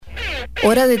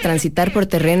Hora de transitar por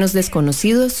terrenos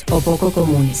desconocidos o poco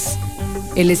comunes.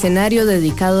 El escenario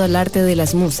dedicado al arte de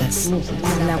las musas,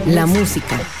 la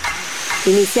música.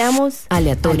 Iniciamos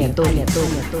Aleatorio.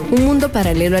 Un mundo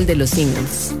paralelo al de los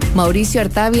singles. Mauricio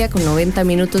Artavia con 90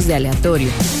 minutos de aleatorio,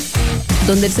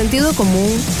 donde el sentido común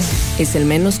es el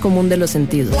menos común de los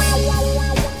sentidos.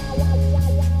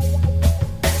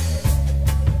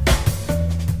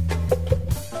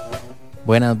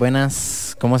 Buenas.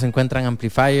 ¿Cómo se encuentran,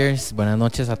 Amplifiers? Buenas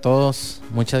noches a todos.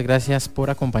 Muchas gracias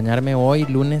por acompañarme hoy,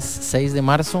 lunes 6 de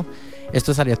marzo.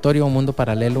 Esto es Aleatorio, un mundo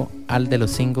paralelo al de los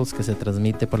singles, que se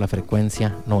transmite por la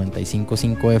frecuencia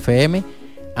 95.5 FM,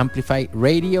 Amplify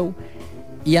Radio,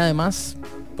 y además,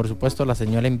 por supuesto, la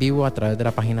señal en vivo a través de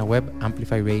la página web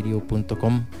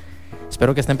amplifyradio.com.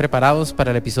 Espero que estén preparados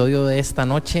para el episodio de esta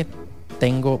noche.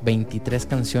 Tengo 23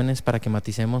 canciones para que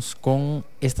maticemos con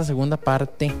esta segunda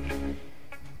parte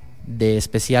de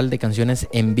especial de canciones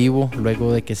en vivo,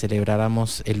 luego de que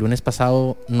celebráramos el lunes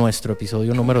pasado nuestro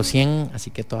episodio número 100, así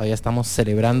que todavía estamos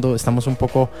celebrando. Estamos un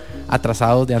poco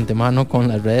atrasados de antemano con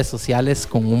las redes sociales,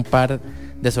 con un par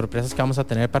de sorpresas que vamos a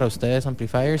tener para ustedes,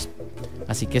 Amplifiers,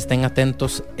 así que estén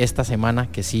atentos esta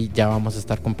semana, que sí, ya vamos a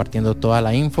estar compartiendo toda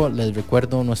la info. Les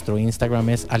recuerdo, nuestro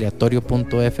Instagram es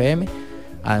aleatorio.fm.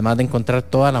 Además de encontrar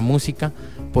toda la música,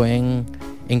 pueden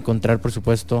encontrar, por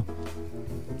supuesto,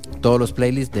 todos los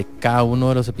playlists de cada uno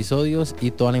de los episodios y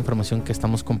toda la información que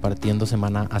estamos compartiendo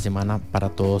semana a semana para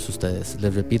todos ustedes.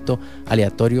 Les repito,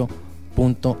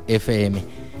 aleatorio.fm.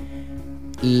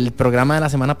 El programa de la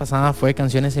semana pasada fue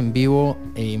canciones en vivo,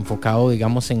 enfocado,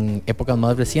 digamos, en épocas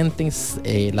más recientes,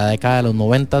 la década de los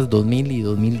 90, 2000 y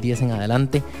 2010 en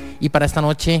adelante. Y para esta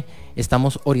noche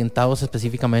estamos orientados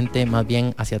específicamente más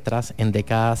bien hacia atrás, en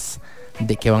décadas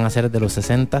de que van a ser de los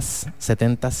 60s,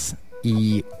 70s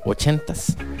y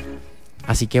 80s.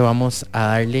 Así que vamos a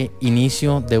darle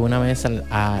inicio de una vez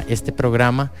a este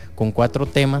programa con 4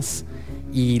 temas,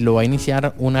 y lo va a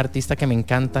iniciar una artista que me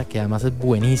encanta, que además es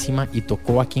buenísima y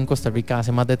tocó aquí en Costa Rica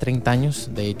hace más de 30 años.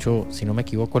 De hecho, si no me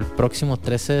equivoco, el próximo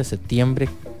 13 de septiembre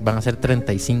van a ser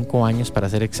 35 años, para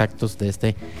ser exactos, de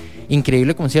este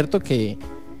increíble concierto que,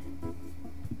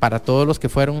 para todos los que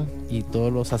fueron y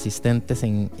todos los asistentes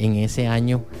en ese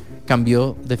año,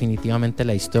 cambió definitivamente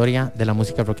la historia de la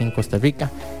música rock en Costa Rica.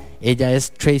 Ella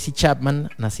es Tracy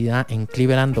Chapman, nacida en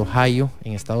Cleveland, Ohio,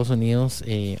 en Estados Unidos.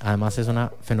 Además es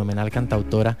una fenomenal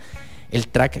cantautora. El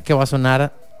track que va a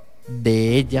sonar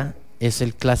de ella es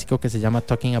el clásico que se llama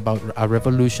Talking About a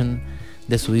Revolution,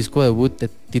 de su disco debut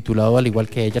titulado al igual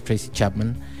que ella, Tracy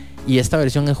Chapman. Y esta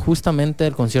versión es justamente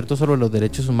del concierto sobre los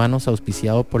derechos humanos,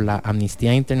 auspiciado por la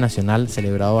Amnistía Internacional,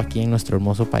 celebrado aquí en nuestro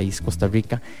hermoso país, Costa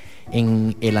Rica,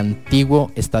 en el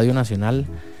antiguo Estadio Nacional.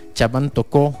 Chapman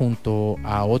tocó junto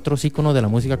a otros íconos de la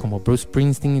música como Bruce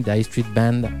Springsteen, The I Street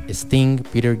Band, Sting,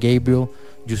 Peter Gabriel,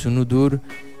 Youssou N'Dour,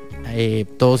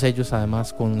 todos ellos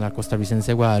además con la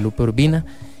costarricense Guadalupe Urbina,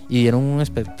 y dieron un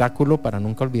espectáculo para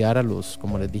nunca olvidar a los,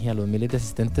 como les dije, a los miles de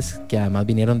asistentes que además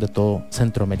vinieron de todo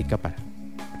Centroamérica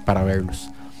para verlos.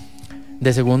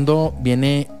 De segundo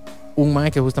viene un man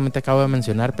que justamente acabo de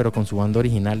mencionar, pero con su banda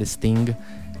original, Sting,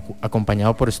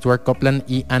 acompañado por Stuart Copeland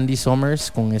y Andy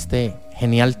Summers, con este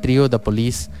genial trío The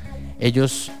Police.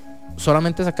 Ellos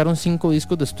solamente sacaron 5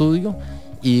 discos de estudio,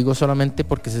 y digo solamente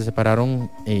porque se separaron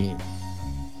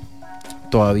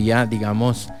todavía,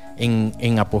 digamos,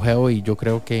 en apogeo, y yo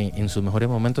creo que en sus mejores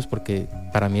momentos, porque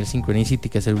para mí el Synchronicity,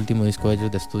 que es el último disco de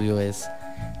ellos de estudio, es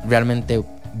realmente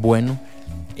bueno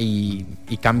y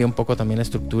cambia un poco también la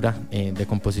estructura de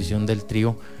composición del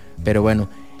trío. Pero bueno,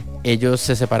 ellos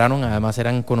se separaron. Además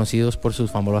eran conocidos por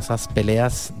sus famosas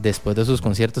peleas después de sus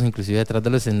conciertos, inclusive detrás de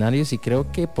los escenarios, y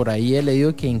creo que por ahí he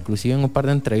leído que inclusive en un par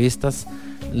de entrevistas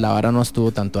la vara no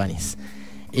estuvo tanto anís.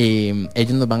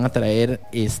 Ellos nos van a traer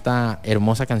esta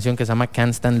hermosa canción que se llama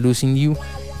Can't Stand Losing You,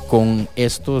 con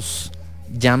estos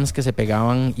jams que se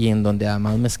pegaban y en donde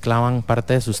además mezclaban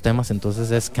parte de sus temas.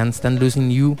 Entonces es Can't Stand Losing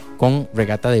You con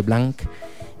Regata de Blanc.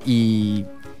 Y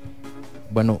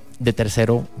bueno, de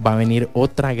tercero va a venir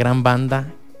otra gran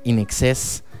banda, In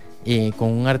Excess, con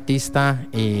un artista,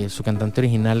 su cantante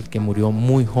original, que murió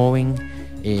muy joven,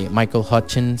 Michael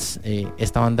Hutchins.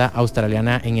 Esta banda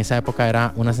australiana en esa época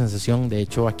era una sensación. De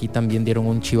hecho, aquí también dieron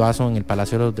un chivazo en el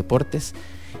Palacio de los Deportes,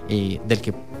 del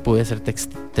que pude ser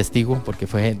testigo, porque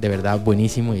fue de verdad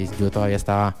buenísimo, y yo todavía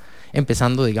estaba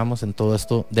empezando, digamos, en todo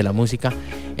esto de la música.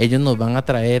 Ellos nos van a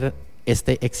traer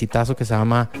este exitazo que se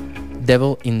llama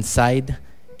Devil Inside,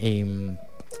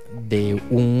 de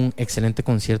un excelente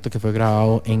concierto que fue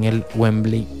grabado en el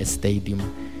Wembley Stadium.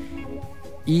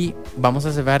 Y vamos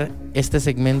a cerrar este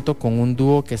segmento con un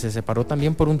dúo que se separó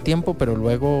también por un tiempo, pero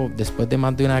luego, después de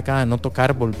más de una década de no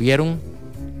tocar, volvieron.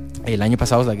 El año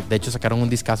pasado, de hecho, sacaron un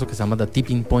discazo que se llama The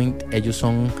Tipping Point. Ellos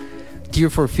son Tear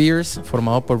for Fears,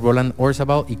 formado por Roland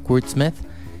Orzabal y Kurt Smith.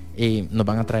 Nos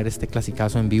van a traer este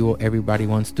clasicazo en vivo, Everybody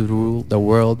Wants to Rule the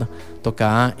World,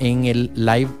 tocada en el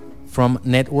Live from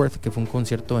Networth, que fue un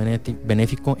concierto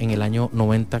benéfico en el año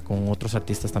 90 con otros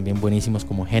artistas también buenísimos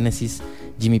como Genesis,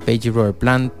 Jimmy Page y Robert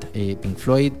Plant, Pink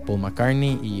Floyd, Paul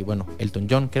McCartney y bueno, Elton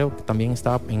John creo que también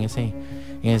estaba en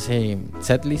ese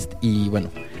setlist y bueno,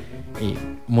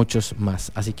 muchos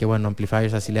más. Así que bueno,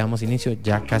 Amplifiers, así le damos inicio.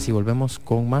 Ya casi volvemos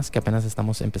con más, que apenas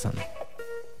estamos empezando.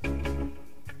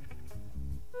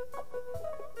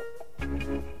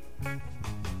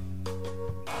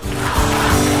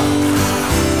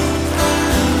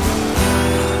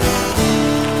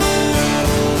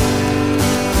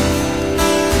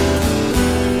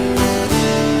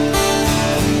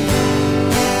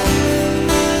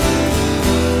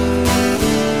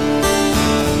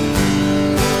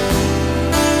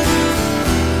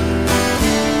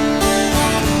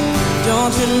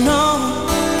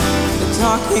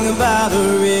 Talking about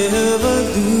a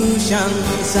revolution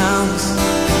sounds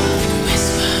like a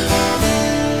whisper.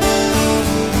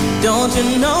 Don't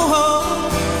you know?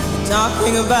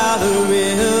 Talking about a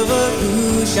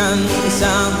revolution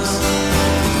sounds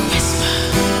like a whisper.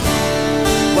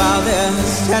 While they're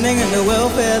standing in the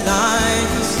welfare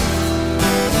lines,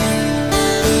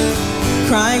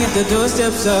 crying at the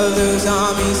doorsteps of those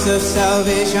armies of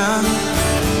salvation,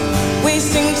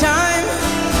 wasting time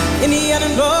in the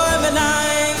unemployment lines,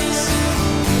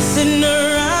 sitting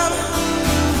around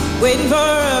waiting for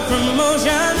a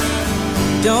promotion.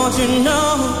 Don't you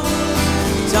know?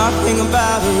 Talking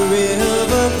about a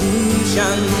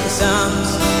revolution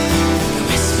sounds like a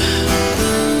whisper.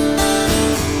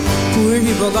 Poor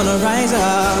people gonna rise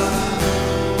up,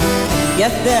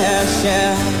 get their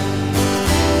share.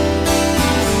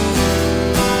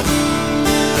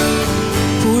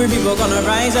 Poor people gonna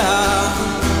rise up,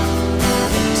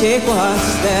 take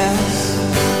what's theirs.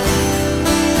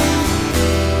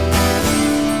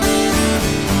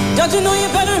 Don't you know you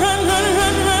better run, run,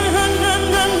 run, run, run, run,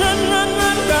 run, run, run,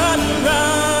 run, run,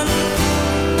 run.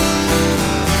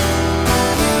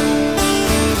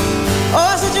 Oh,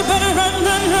 I said you better run,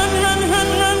 run, run, run, run,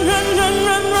 run, run, run,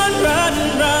 run, run, run,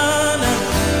 run.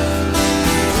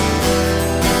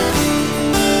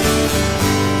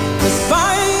 'Cause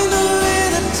finally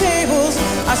the tables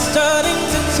are starting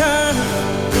to turn.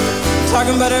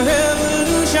 Talking about a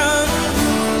revolution.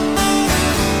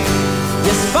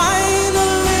 Yes,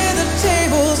 finally the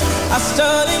tables are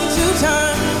starting to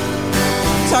turn.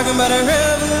 Talking about a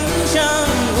revolution.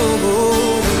 Oh,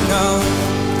 oh, no.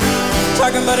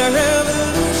 Talking about a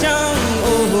revolution.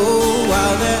 Oh, oh,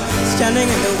 while they're standing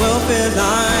in the welfare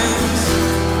lines,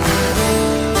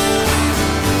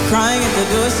 crying at the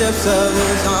doorsteps of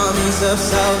those armies of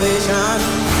salvation,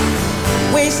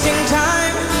 wasting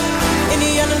time in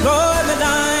the unemployment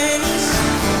lines,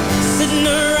 sitting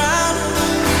around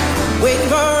waiting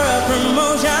for a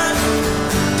promotion.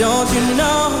 Don't you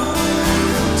know?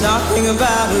 Talking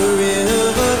about a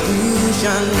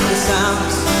revolution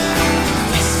sounds like a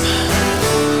whisper.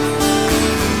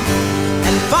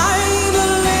 And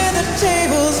finally the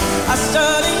tables are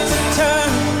starting to turn.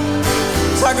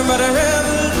 Talking about a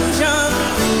revolution.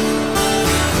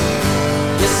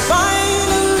 Yes,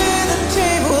 finally the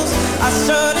tables are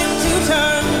starting to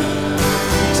turn.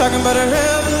 Talking about a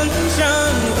revolution,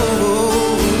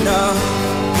 oh no.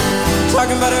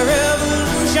 Talking about a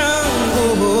revolution,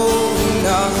 oh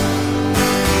no.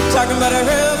 Talking about a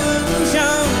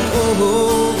revolution,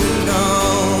 oh no.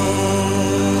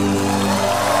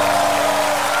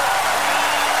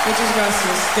 Muchas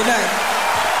gracias. Good night.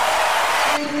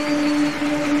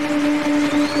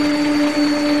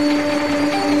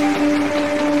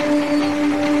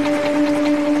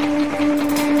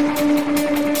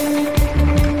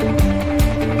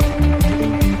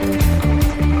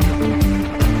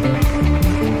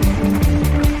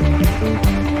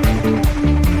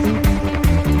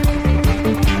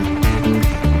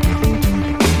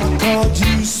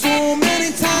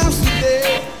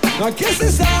 I guess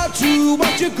it's all true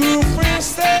what your girlfriend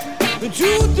said, that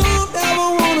you don't ever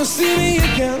wanna see me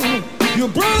again. Your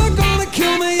brother gonna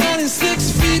kill me and he's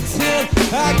 6'10".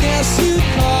 I guess you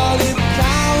call it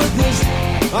cowardice.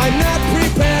 I'm not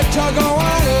prepared to go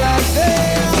on like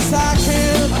this. I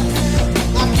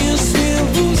can still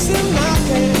losing my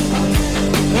head.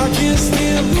 I can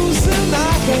still losing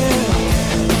my head.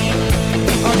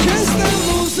 I can't stop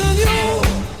losing you.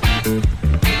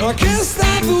 I can't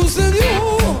stop losing you.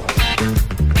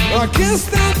 I can't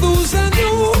stand losing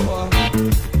you.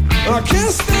 I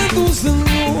can't stand losing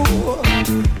you.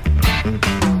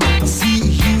 I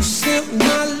see you sent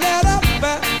my letter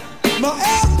back, my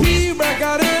LP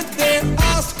record and then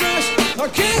I scratched. I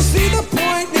can't see the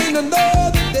point in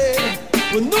another day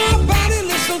when nobody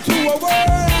listens to a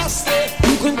word I say.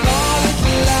 You can call it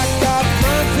lack of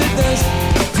confidence.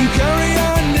 To carry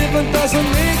on living doesn't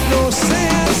make no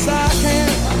sense. I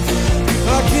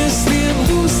can't stand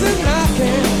losing.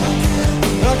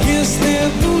 I can't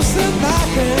stand losing.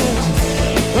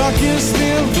 I can't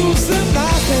stand losing. I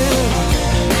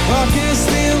can't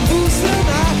stand losing.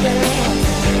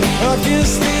 I can't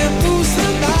stand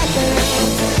losing.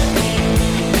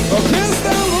 I can't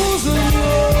stand losing.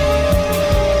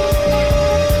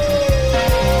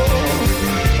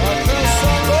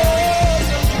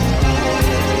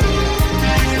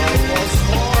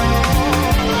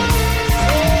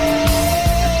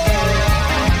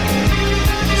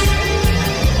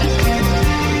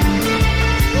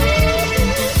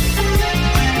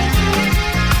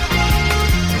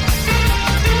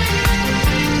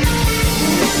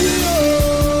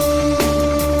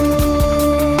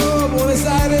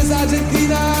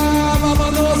 Argentina,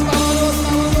 vámonos, vámonos,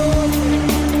 vámonos.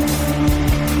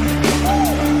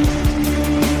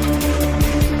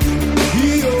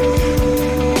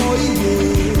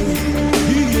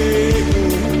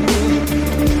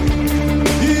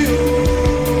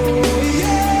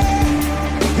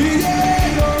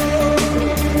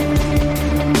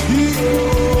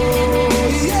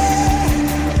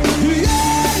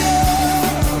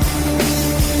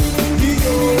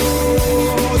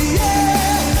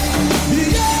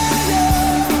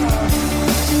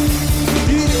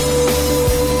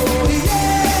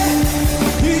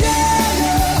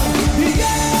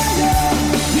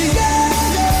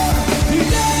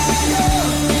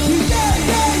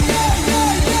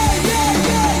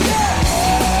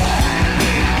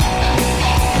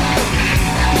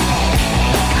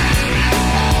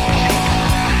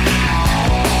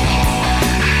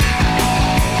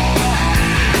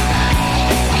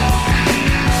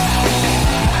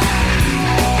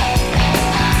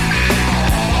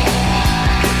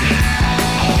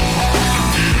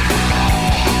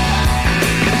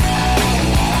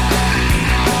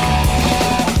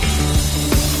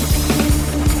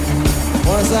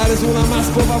 González, una más,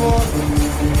 por favor.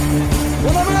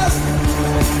 Una más.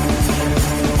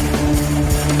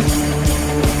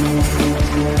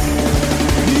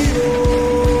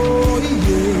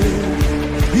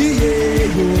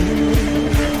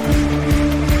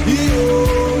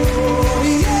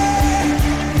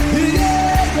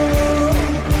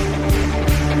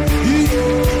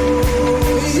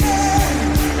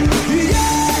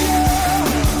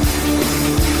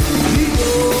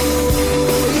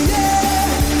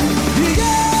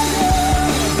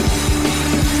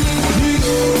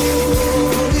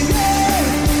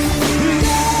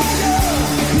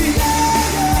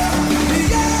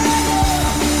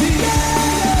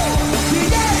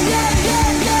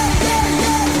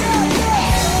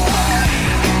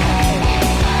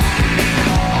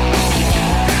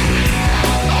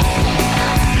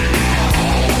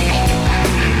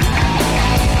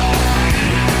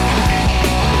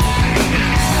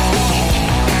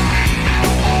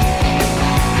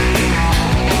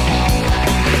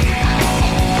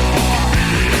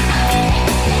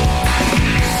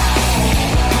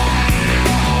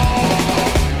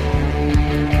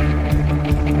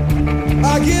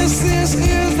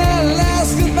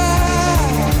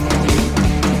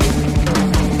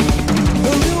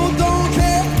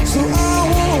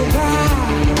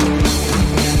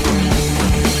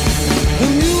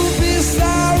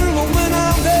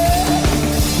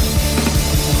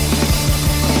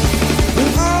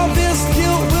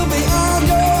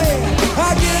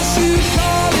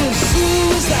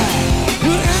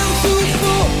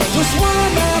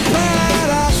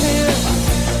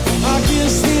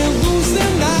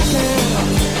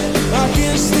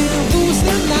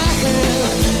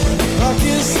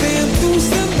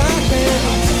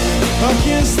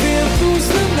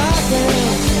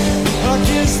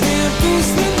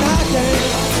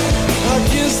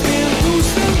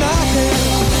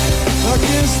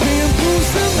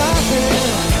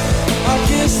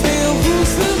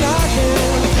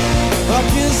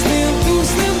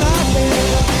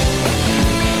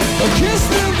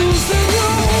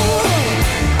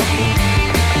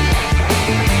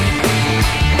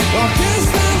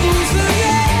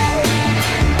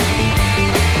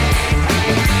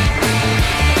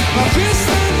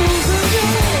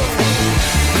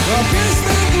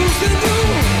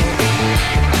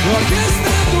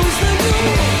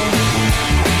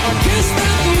 I can't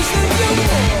stand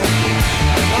losing you.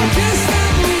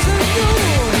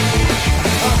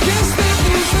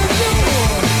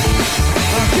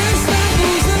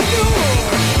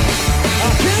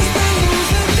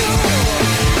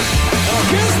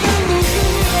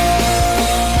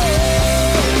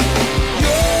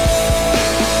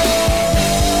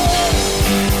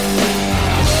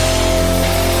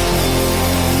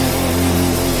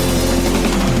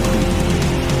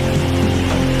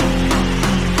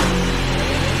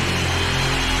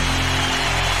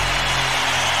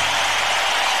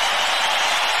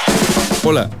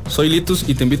 Hola, soy Litus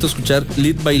y te invito a escuchar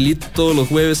Lit by Lit todos los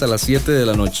jueves a las 7 de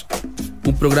la noche.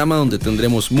 Un programa donde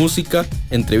tendremos música,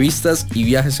 entrevistas y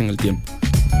viajes en el tiempo.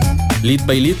 Lit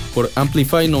by Lit por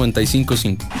Amplify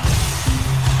 95.5.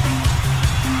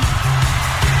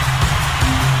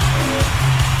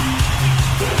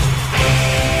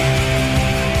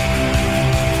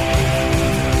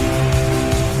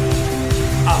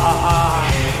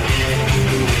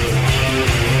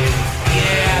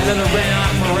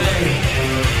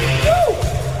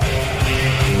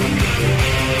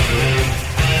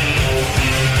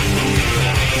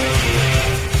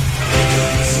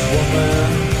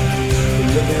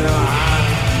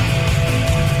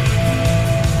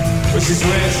 She's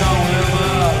raised on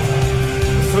liver,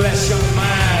 flesh of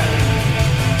mind.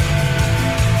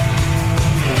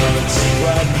 It's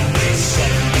what makes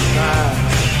up mind.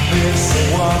 It's the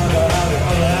one that I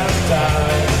have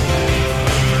died.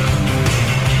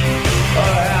 Oh,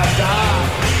 I have died.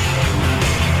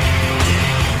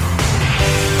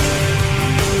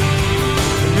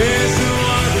 It's the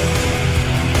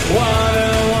wonder,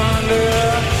 wonder.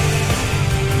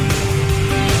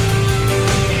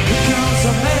 Here comes a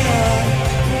man.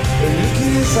 Look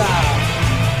his eye.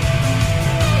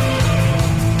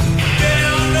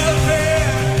 Down the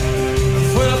fair,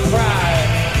 full of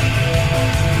pride.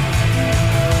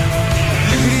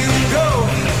 Look at him go,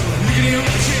 look at him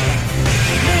chip.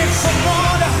 Makes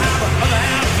someone to have a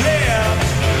laugh there.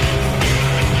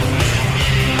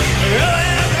 A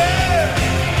laugh there.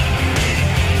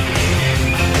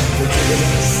 Take it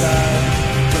inside,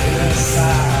 take it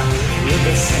inside.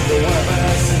 Every single one of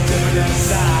us is doing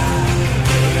inside.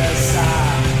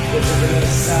 We'll do it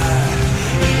inside.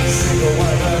 Every single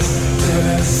one of us do it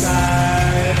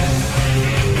inside.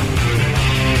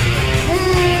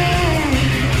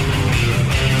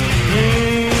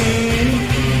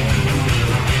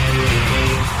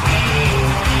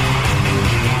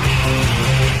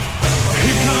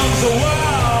 Here comes the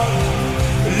world,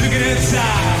 looking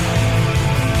inside.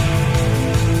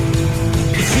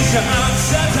 The future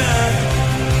uncertain,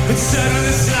 it's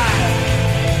suddenly slide.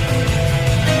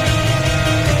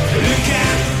 Look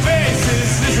at the faces,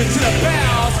 listen to the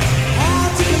bells. How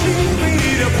to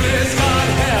believe a place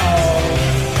called hell?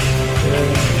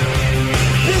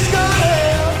 Place called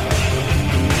hell.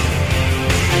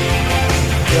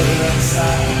 Do it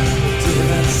inside, do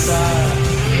it inside.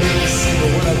 Every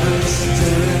single one of us, do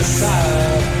it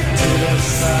inside. Do it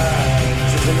inside,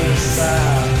 do it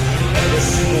inside. Every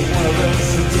single one of us,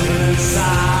 do it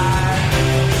inside.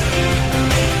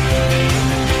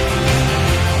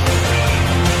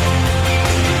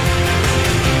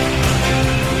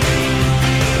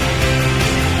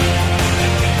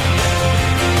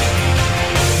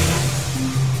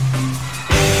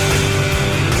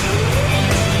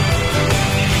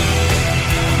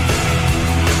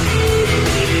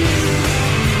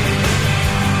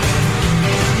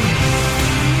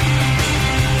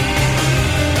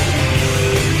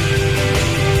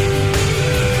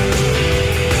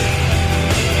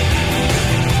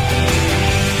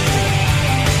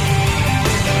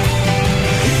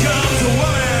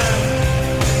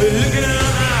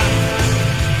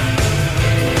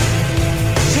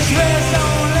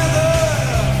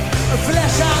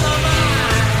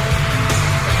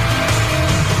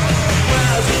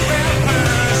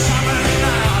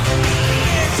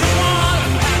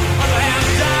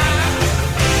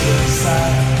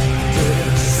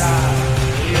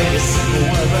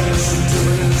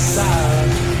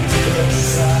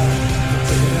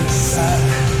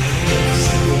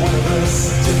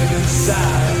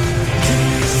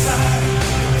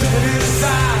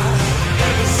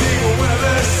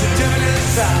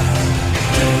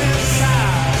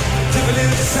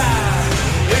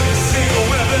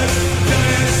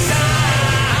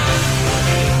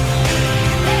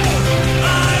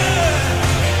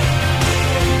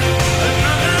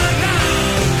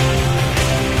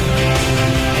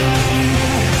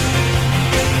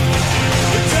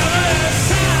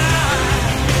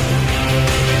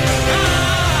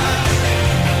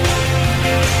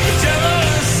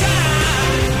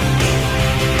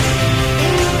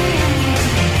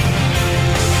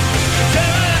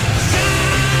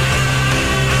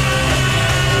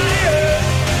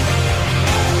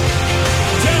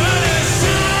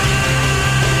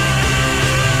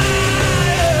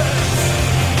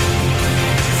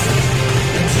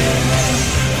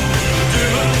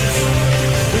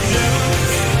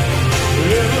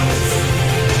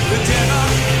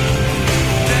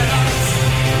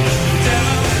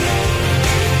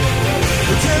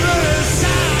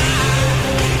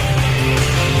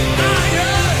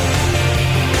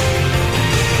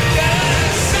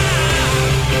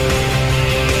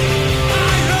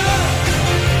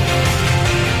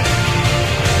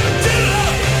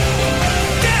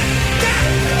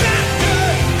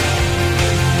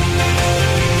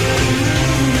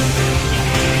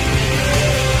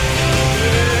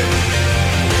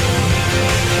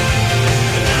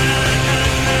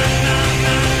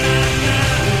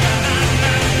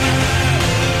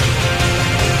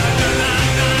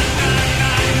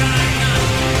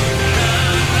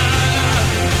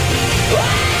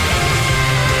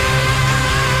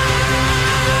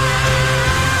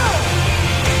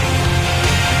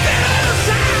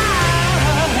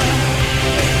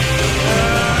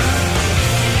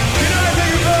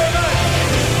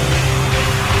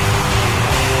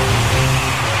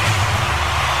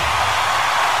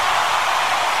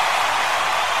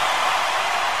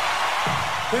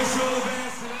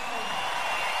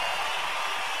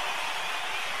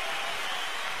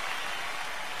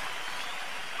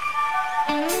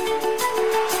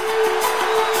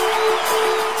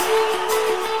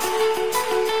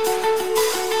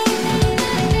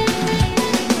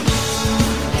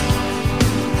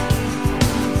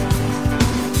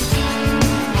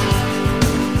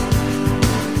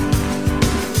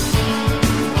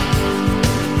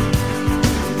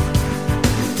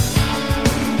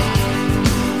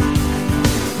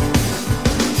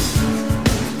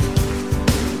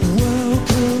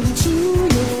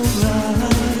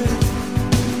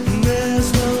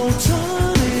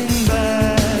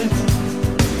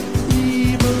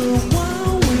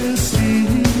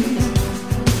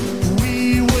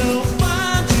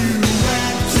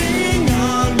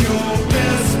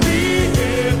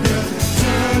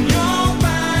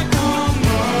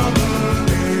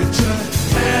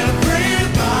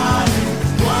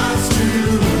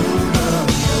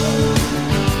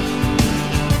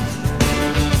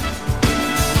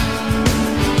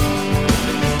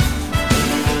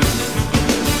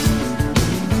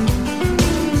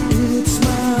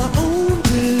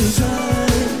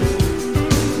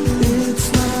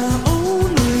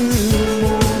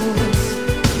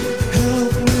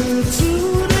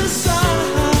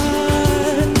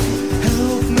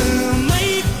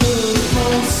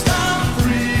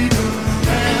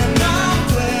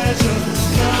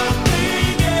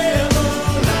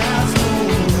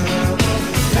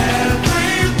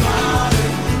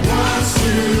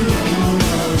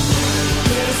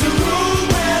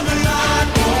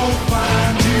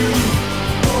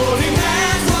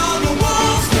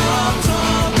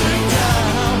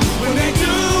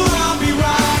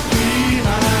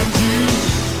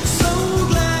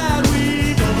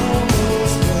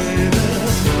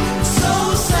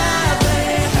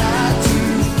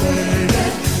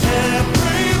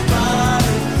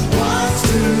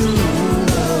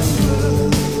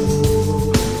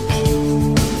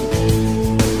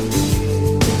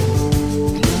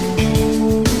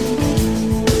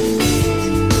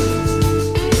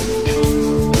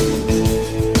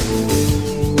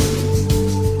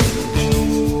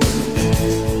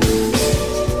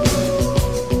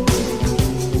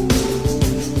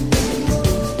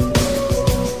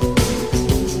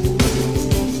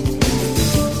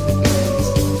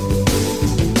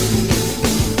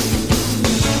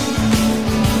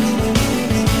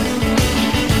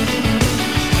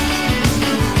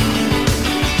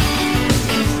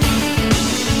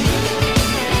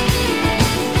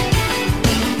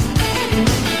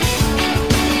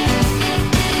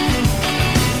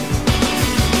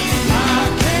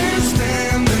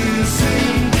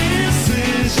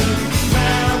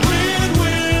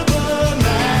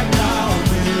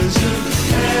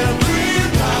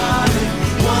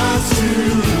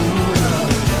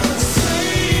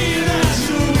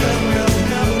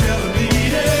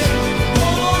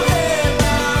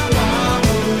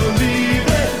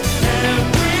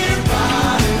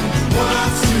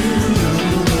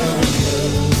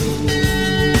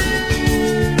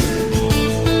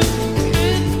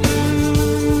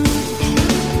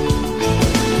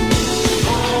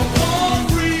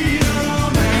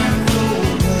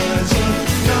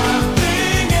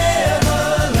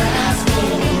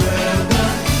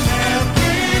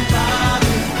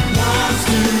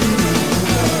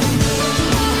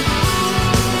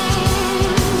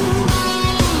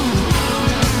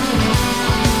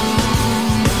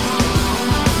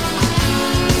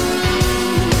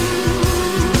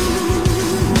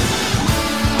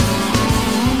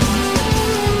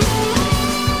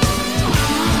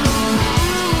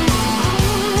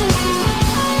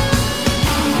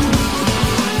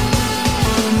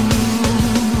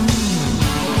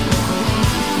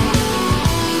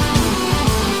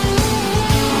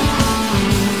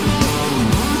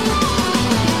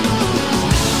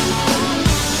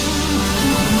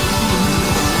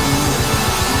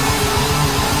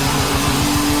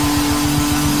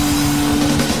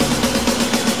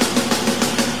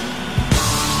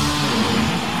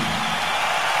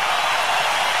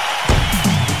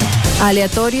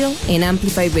 Aleatorio en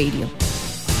Amplify Radio.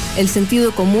 El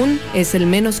sentido común es el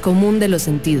menos común de los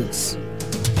sentidos.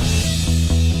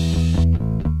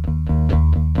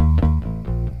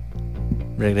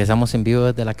 Regresamos en vivo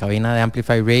desde la cabina de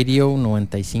Amplify Radio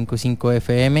 95.5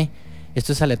 FM.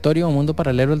 Esto es Aleatorio, un mundo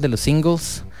paralelo de los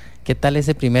singles. ¿Qué tal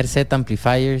ese primer set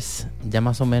Amplifiers? Ya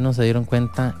más o menos se dieron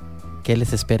cuenta qué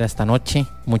les espera esta noche.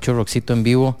 Mucho rockcito en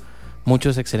vivo,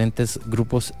 muchos excelentes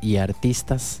grupos y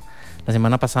artistas. La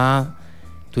semana pasada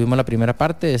tuvimos la primera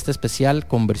parte de este especial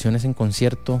con versiones en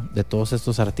concierto de todos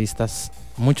estos artistas,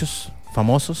 muchos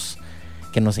famosos.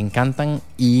 que nos encantan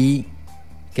y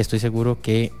que estoy seguro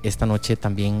que esta noche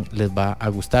también les va a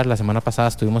gustar. La semana pasada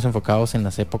estuvimos enfocados en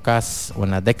las épocas o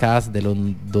en las décadas de los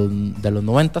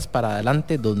 90s para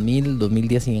adelante, 2000,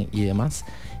 2010 y demás.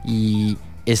 Y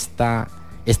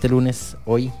este lunes,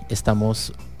 hoy,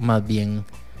 estamos más bien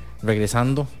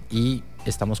regresando y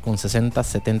estamos con 60s,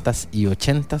 70s y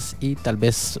 80s y tal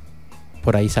vez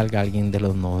por ahí salga alguien de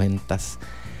los 90s.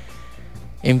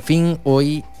 En fin,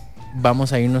 hoy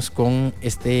vamos a irnos con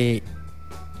este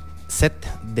set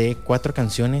de 4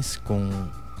 canciones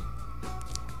con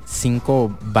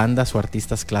 5 bandas o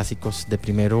artistas clásicos. De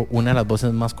primero, una de las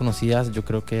voces más conocidas, yo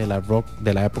creo que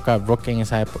de la época rock en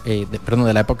esa época,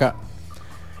 de la época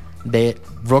de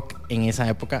rock en esa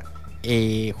época,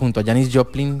 junto a Janis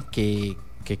Joplin, que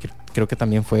creo que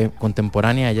también fue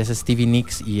contemporánea. Ella es Stevie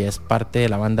Nicks y es parte de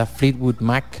la banda Fleetwood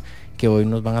Mac, que hoy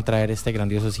nos van a traer este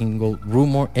grandioso single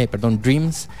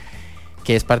Dreams,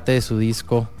 que es parte de su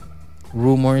disco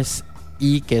Rumors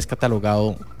y que es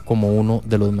catalogado como uno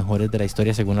de los mejores de la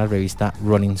historia según la revista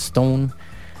Rolling Stone.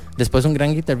 Después, un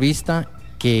gran guitarrista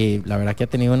que la verdad que ha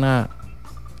tenido una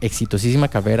exitosísima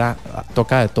carrera,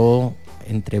 toca de todo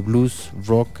entre blues,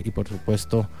 rock y por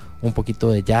supuesto un poquito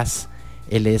de jazz.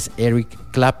 Él es Eric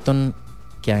Clapton,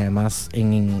 que además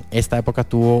en esta época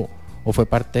tuvo o fue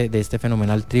parte de este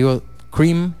fenomenal trío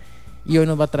Cream, y hoy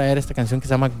nos va a traer esta canción que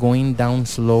se llama Going Down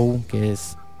Slow, que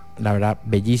es la verdad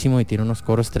bellísimo y tiene unos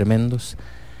coros tremendos,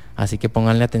 así que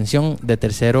pónganle atención. De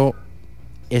tercero,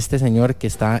 este señor que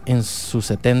está en sus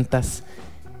 70s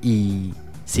y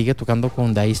sigue tocando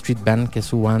con The A Street Band, que es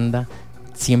su banda,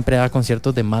 siempre da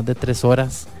conciertos de más de 3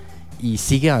 horas y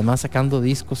sigue además sacando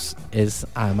discos. Es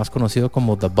además conocido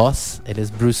como The Boss. Él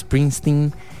es Bruce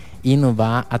Springsteen y nos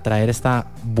va a traer esta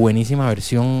buenísima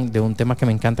versión de un tema que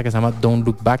me encanta, que se llama Don't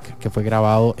Look Back, que fue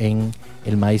grabado en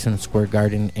el Madison Square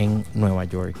Garden en Nueva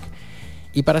York.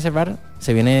 Y para cerrar,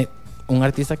 se viene un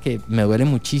artista que me duele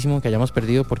muchísimo que hayamos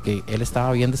perdido, porque él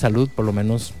estaba bien de salud, por lo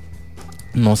menos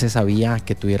no se sabía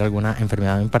que tuviera alguna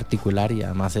enfermedad en particular, y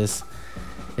además es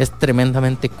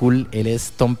tremendamente cool. Él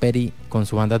es Tom Petty con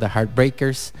su banda The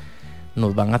Heartbreakers.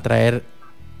 Nos van a traer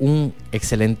un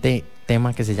excelente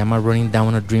tema que se llama Running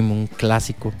Down a Dream, un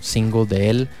clásico single de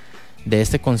él, de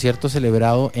este concierto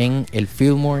celebrado en el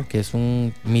Fillmore, que es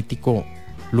un mítico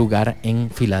lugar en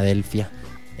Filadelfia.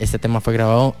 Este tema fue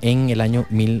grabado en el año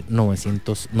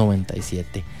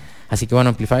 1997. Así que bueno,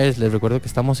 Amplifiers, les recuerdo que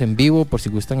estamos en vivo. Por si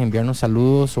gustan enviarnos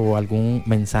saludos o algún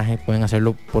mensaje, pueden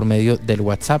hacerlo por medio del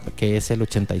WhatsApp, que es el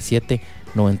 87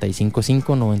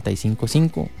 955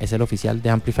 955. Es el oficial de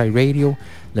Amplify Radio.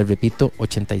 Les repito,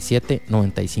 87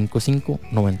 955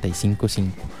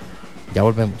 955. Ya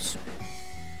volvemos.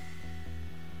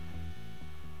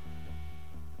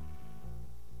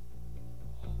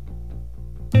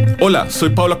 Hola, soy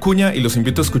Pablo Acuña y los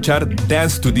invito a escuchar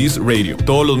Dance to This Radio.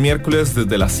 Todos los miércoles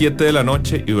desde las 7 de la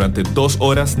noche y durante 2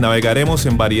 horas navegaremos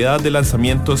en variedad de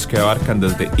lanzamientos que abarcan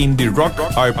desde indie rock,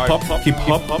 art pop, hip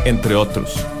hop, entre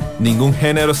otros. Ningún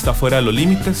género está fuera de los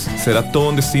límites. Será todo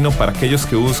un destino para aquellos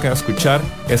que buscan escuchar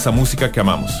esa música que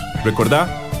amamos.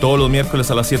 Recordá, todos los miércoles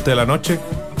a las 7 de la noche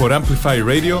por Amplify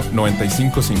Radio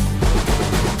 95.5.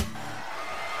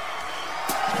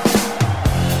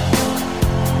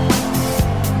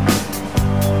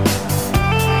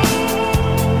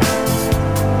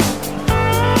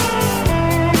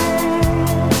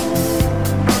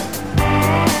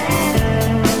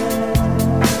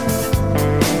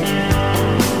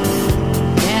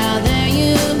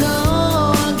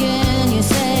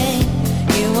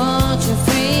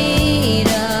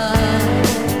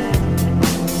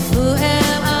 Who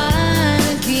am I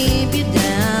to keep you down?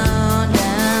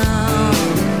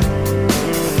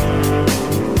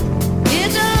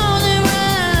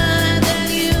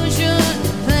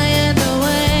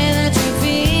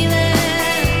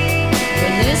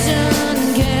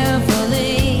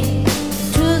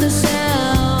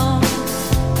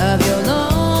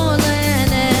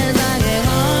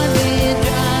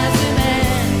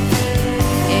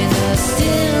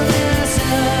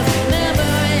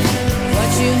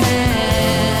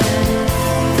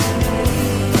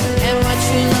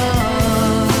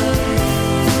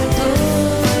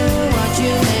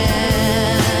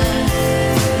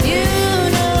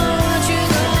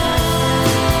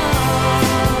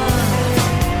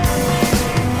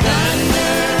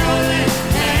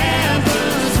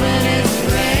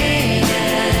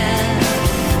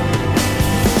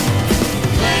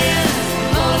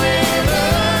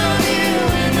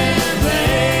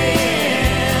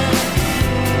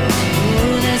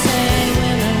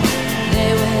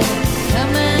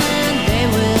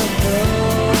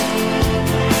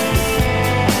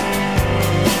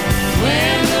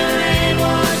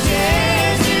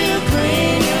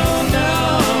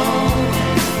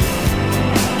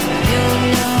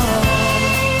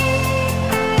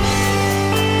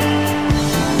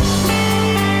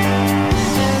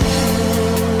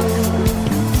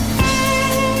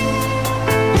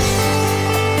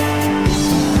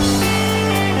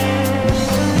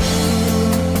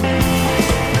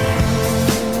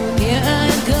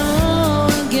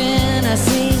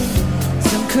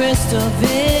 crystal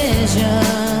vision.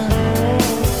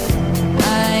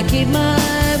 I keep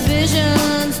my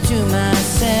visions to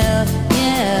myself,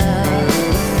 yeah.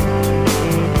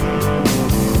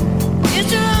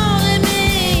 It's only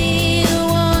me who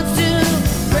wants to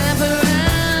wrap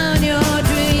around your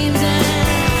dreams. And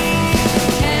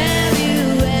have you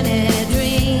any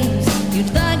dreams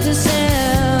you'd like to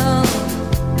sell?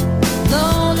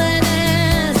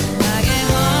 Loneliness like a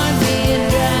heartbeat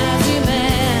drives you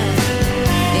mad.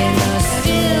 In the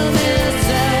stillness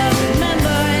of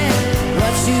remembering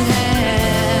what you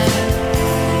had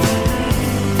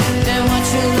and what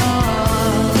you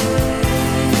lost.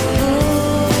 Ooh,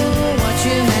 what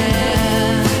you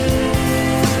had.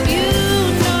 You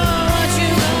know what you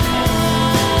lost.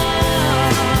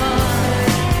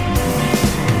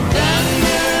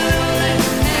 Thunder only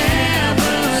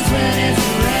happens when it's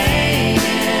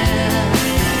raining.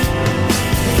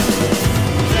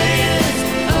 Players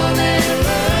only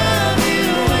love you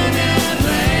when they're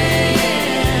playing.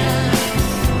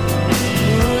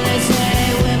 Ooh, they say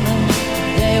women,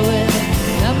 they will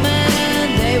come and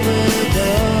they will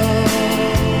go.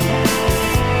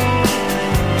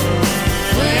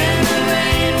 When the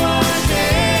rain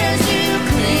washes you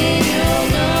clean, you'll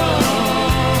know.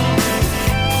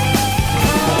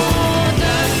 Oh,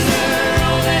 thunder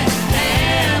only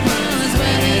happens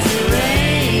when it's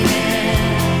raining.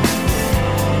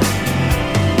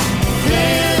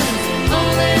 Players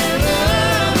only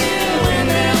love you when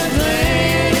they're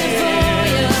playing for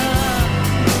you.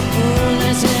 Oh,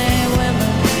 they say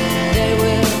women, they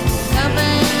will come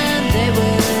and they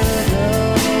will go.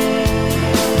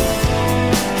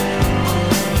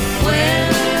 When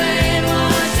the rain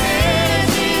washes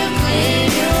you clean,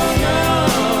 you'll know.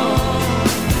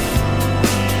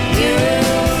 You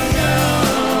will know.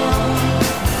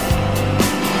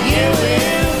 You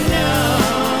will know.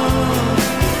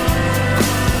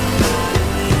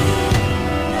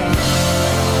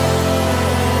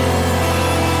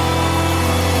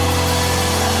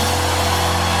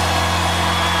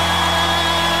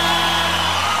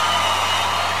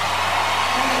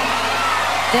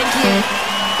 Thank you.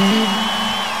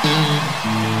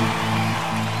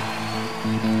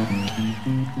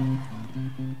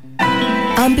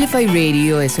 Amplify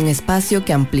Radio es un espacio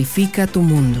que amplifica tu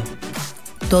mundo.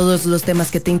 Todos los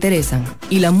temas que te interesan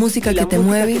y la música que te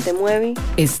mueve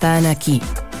están aquí.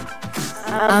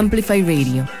 Amplify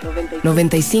Radio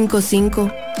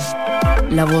 95.5,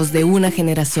 la voz de una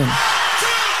generación.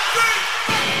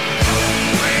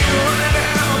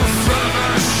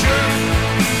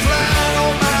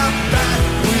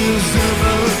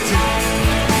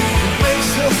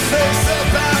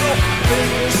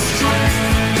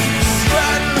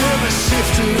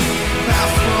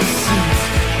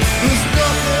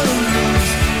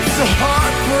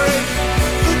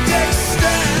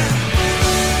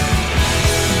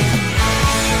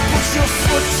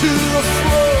 To the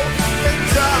floor and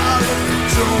darling,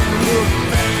 don't look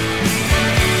back.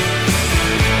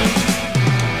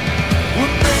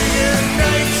 We're bringing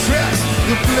night tracks,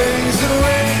 the blazing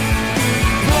rain,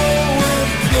 blowing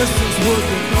pistols,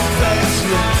 working on fast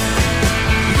lane.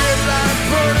 Midnight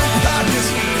burning pockets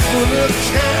full of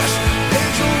cash,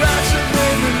 angel rocks and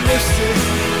baby lipstick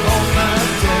on my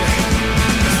day.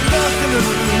 There's nothing to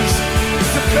lose,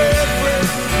 it's a bad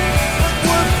break, but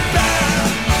we're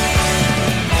bound.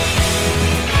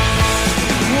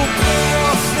 We'll blow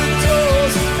off the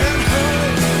doors and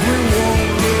home we won't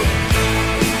look.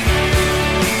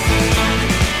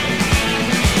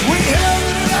 We held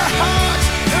it in our hearts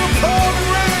in a pouring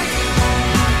rain,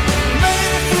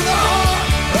 made it through the heart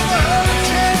of a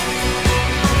hurricane,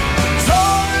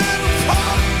 torn and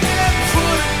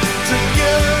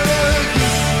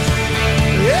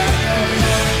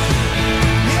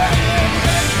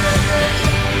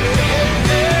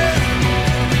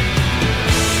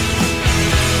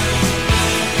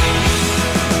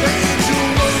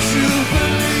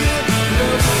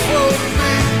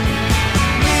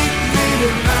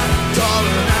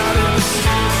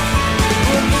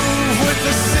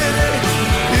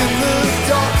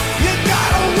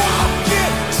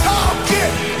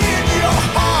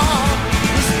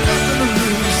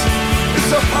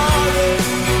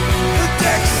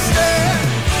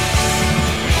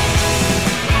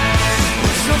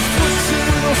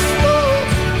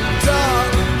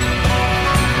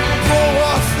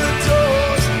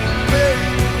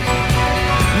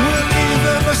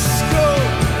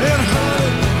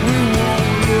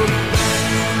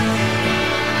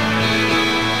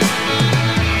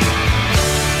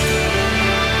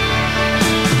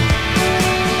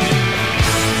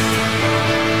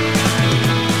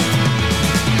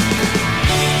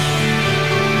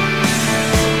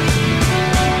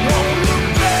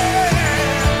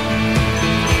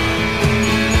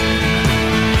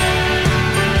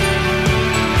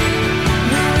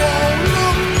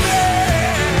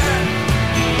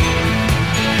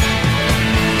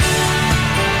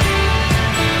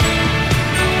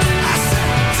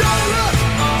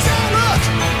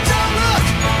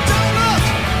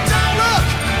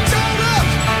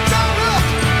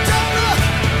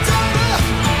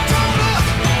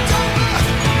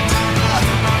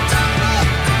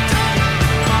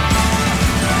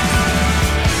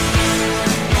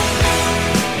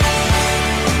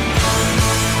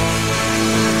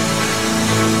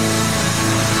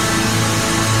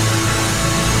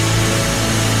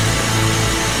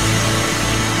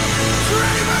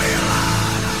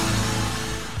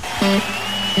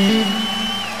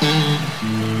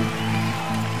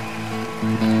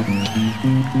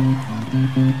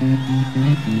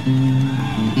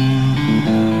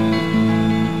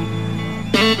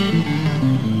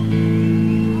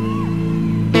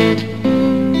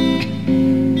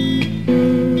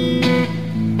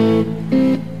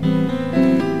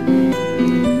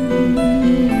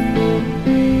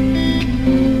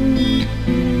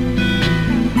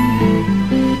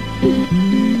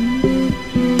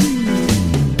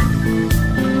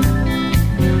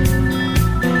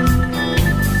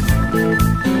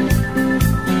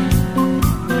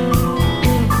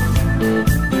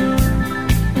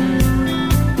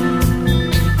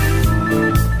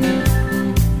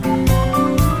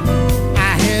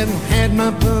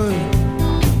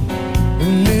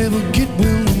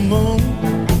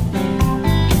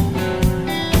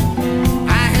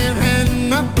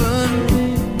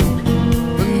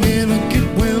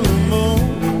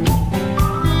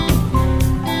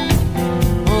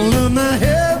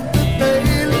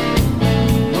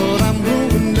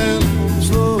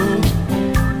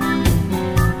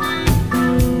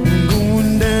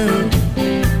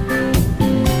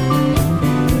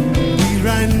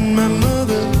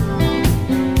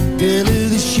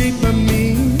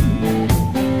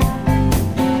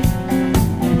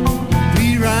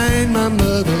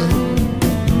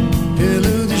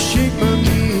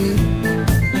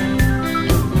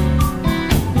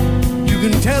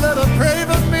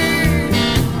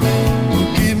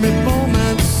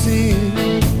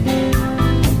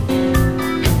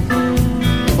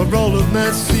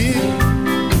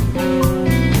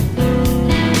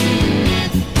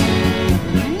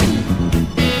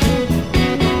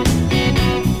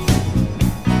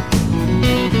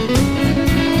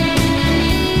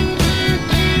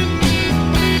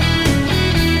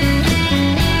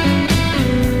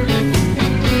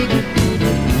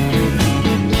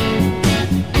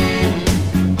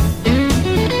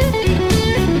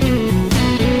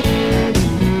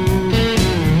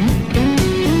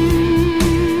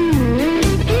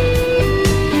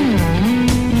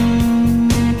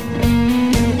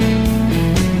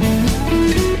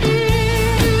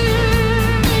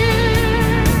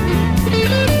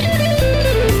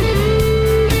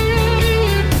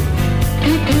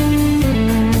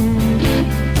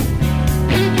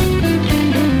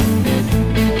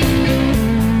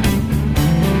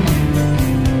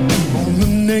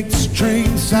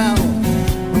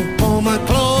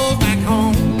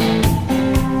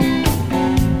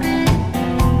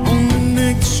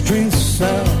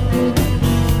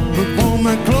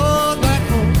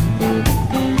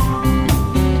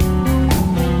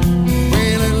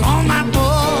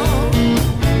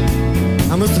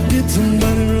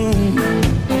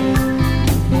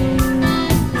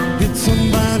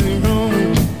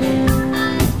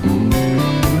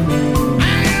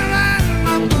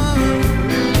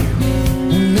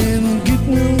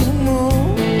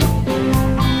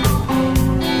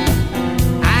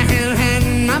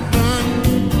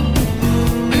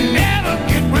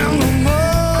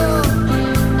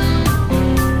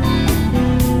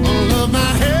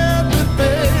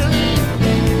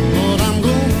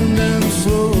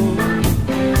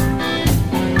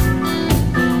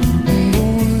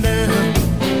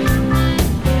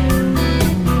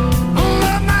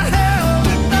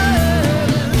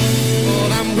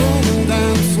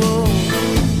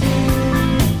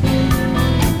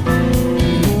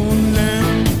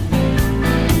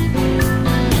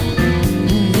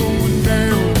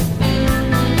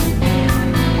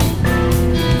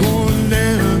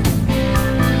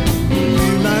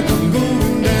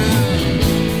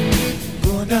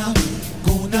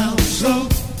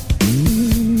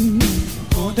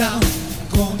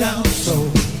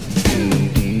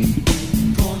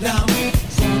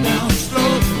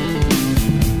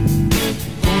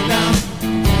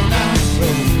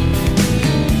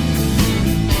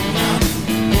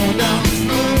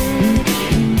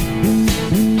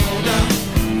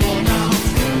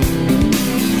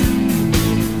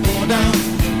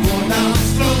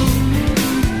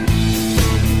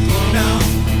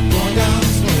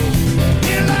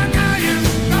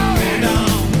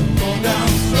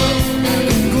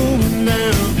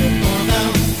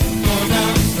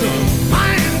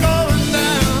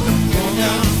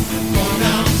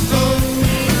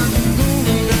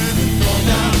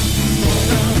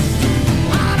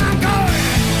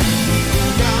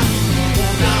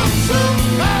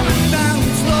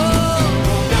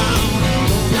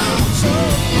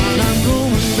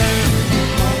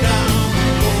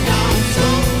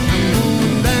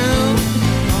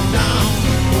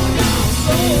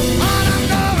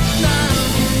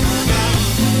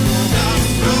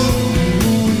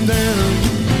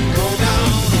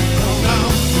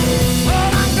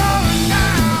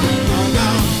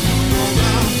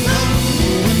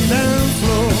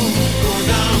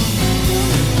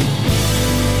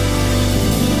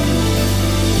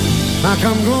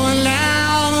like I'm going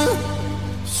down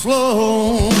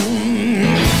slow.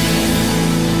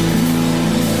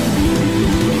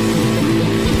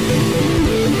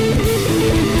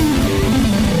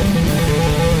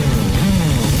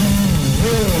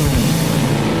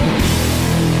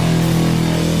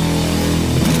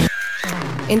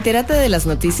 Entérate de las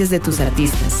noticias de tus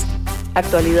artistas,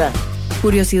 actualidad,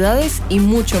 curiosidades y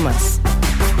mucho más.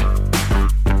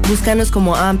 Búscanos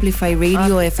como Amplify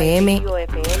Radio FM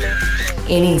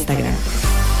en Instagram.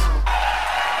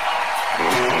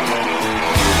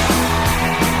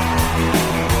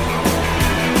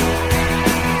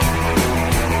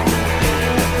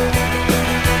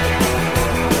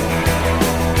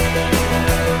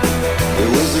 It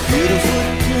was a beautiful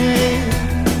day,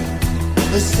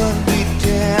 the sun beat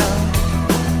down.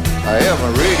 I had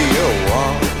my radio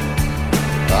on,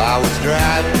 I was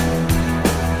driving.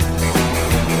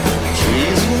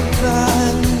 Trees went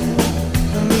by,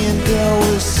 and me and Dale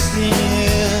were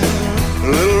singing a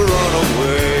little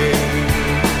runaway.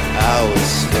 I was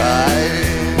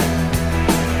sliding,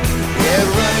 yeah,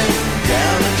 running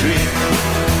down a dream.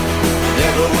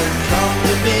 Never would come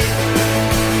to me,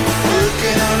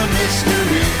 working on a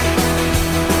mystery,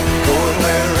 going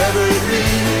wherever it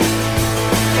leads.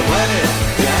 I'm running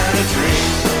down a dream.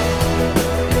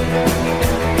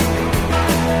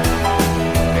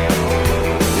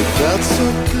 It felt so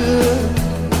good,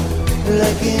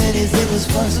 like anything was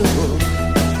possible.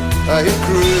 I hit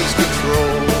cruise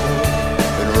control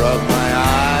and rubbed my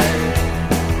eye.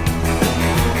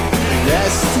 The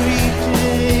last 3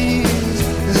 days,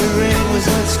 the rain was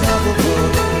unstoppable.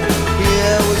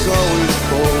 Yeah, it was always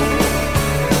cold,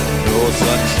 no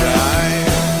sunshine.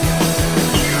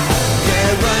 Yeah,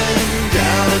 running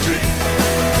down a dream,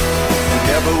 you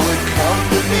never would come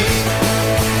to me,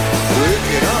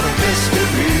 working on a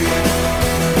mystery,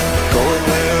 going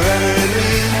wherever it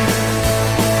leads.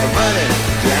 I'm running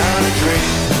down a dream.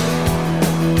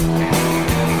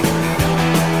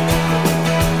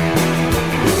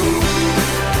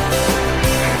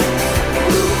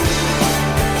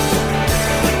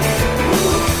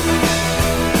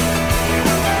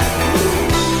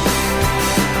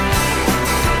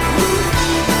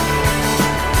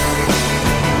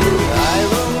 I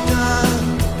rode on,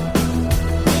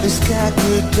 the sky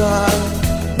grew dark.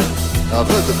 I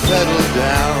put the pedal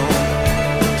down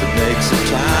to make some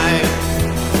time.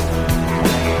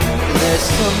 There's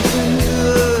something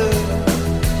good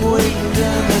waiting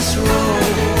down this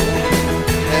road,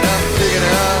 and I'm picking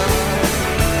up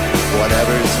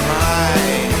whatever's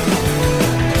mine.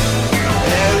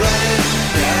 They're running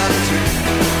down the street,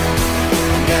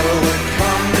 never would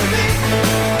come to me,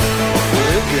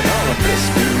 working on a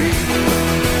mystery,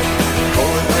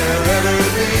 going wherever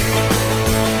it leads,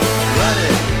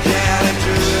 running down a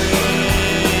dream.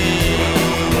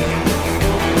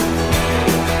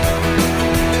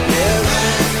 Yeah,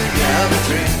 running down the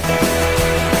dream,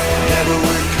 never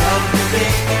would come to me,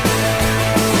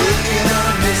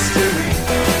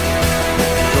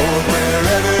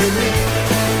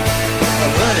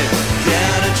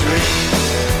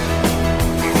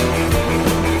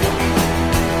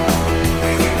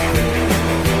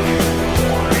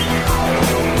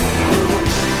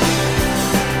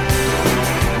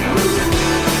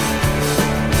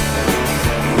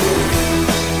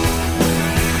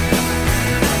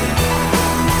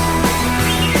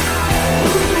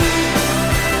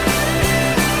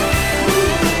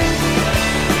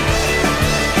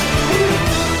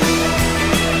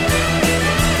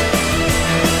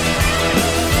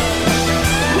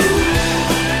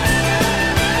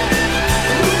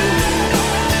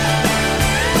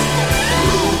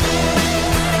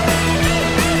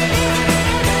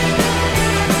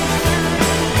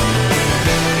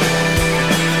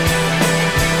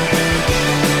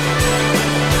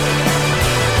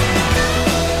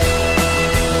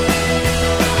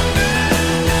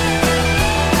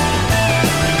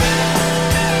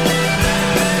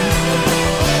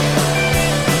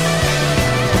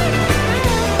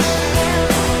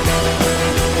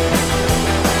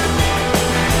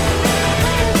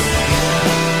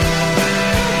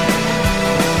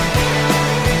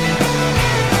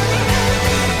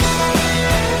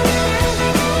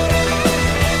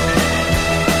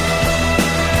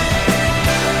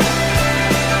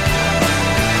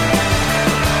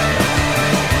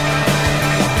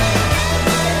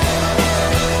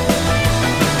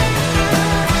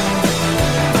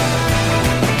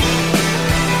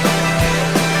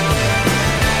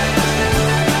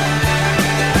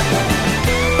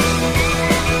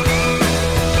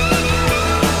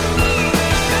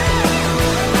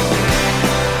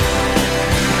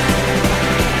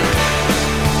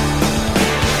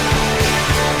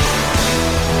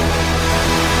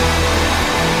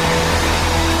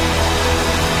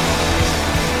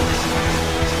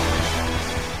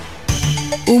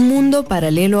 Un mundo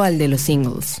paralelo al de los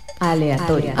singles.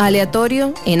 Aleatorio.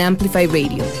 Aleatorio en Amplify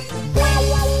Radio.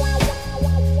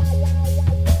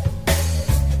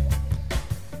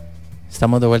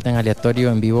 Estamos de vuelta en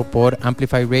Aleatorio en vivo por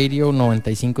Amplify Radio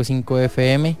 95.5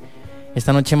 FM.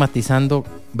 Esta noche matizando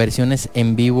versiones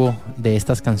en vivo de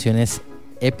estas canciones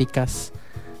épicas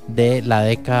de la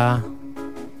década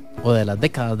o de las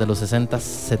décadas de los 60s,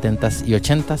 70s y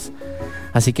 80s.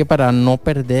 Así que para no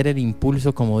perder el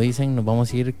impulso, como dicen, nos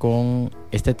vamos a ir con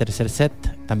este tercer set,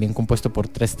 también compuesto por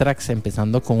 3 tracks,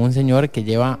 empezando con un señor que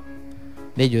lleva,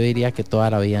 yo diría que toda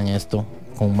la vida en esto,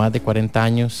 con más de 40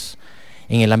 años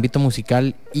en el ámbito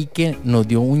musical y que nos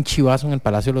dio un chivazo en el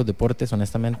Palacio de los Deportes.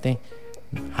 Honestamente,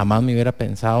 jamás me hubiera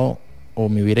pensado o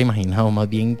me hubiera imaginado más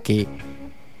bien que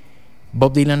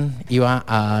Bob Dylan iba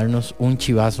a darnos un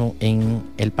chivazo en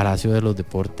el Palacio de los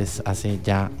Deportes hace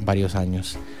ya varios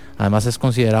años. Además es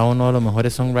considerado uno de los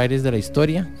mejores songwriters de la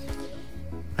historia.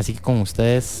 Así que con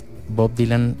ustedes, Bob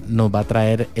Dylan nos va a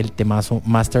traer el temazo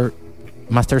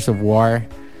Masters of War,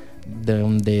 de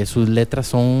donde sus letras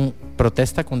son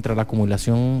protesta contra la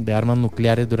acumulación de armas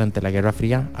nucleares durante la Guerra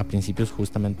Fría a principios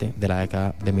justamente de la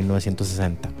década de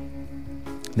 1960.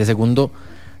 De segundo,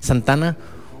 Santana,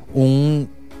 un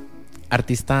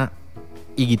artista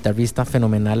y guitarrista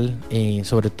fenomenal,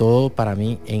 sobre todo para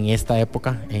mí en esta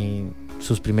época.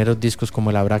 Sus primeros discos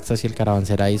como el Abraxas y el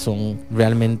Caravanserai son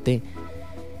realmente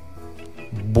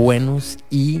buenos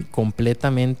y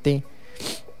completamente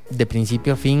de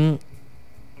principio a fin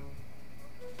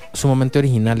sumamente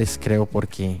originales, creo,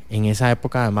 porque en esa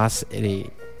época además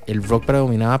el rock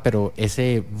predominaba, pero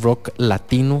ese rock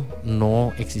latino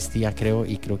no existía, creo,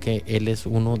 y creo que él es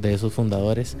uno de esos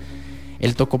fundadores.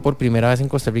 Él tocó por primera vez en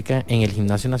Costa Rica en el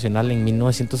Gimnasio Nacional en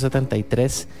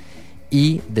 1973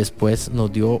 y después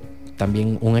nos dio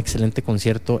también un excelente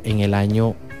concierto en el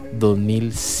año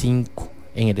 2005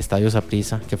 en el Estadio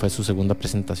Saprissa, que fue su segunda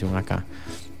presentación acá.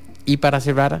 Y para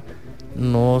cerrar,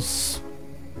 nos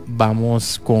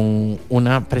vamos con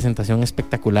una presentación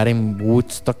espectacular en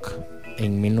Woodstock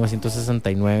en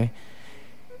 1969,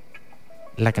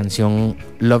 la canción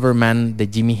Lover Man de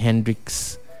Jimi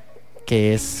Hendrix,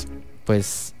 que es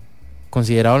pues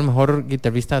considerado el mejor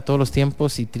guitarrista de todos los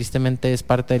tiempos y tristemente es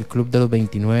parte del club de los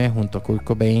 29 junto a Kurt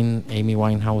Cobain, Amy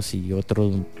Winehouse y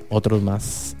otros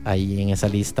más ahí en esa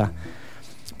lista.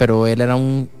 Pero él era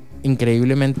un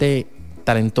increíblemente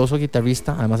talentoso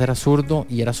guitarrista, además era zurdo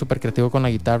y era súper creativo con la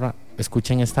guitarra.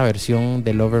 Escuchen esta versión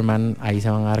de Loverman, ahí se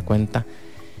van a dar cuenta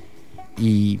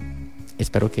y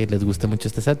espero que les guste mucho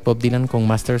este set. Bob Dylan con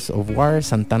Masters of War,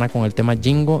 Santana con el tema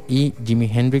Jingo y Jimi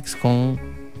Hendrix con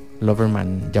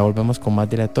Loverman. Ya volvemos con más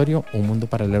de Aleatorio, un mundo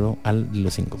paralelo a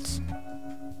los singles.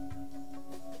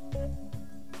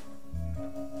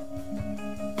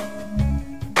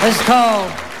 It's called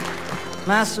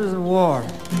Masters of War.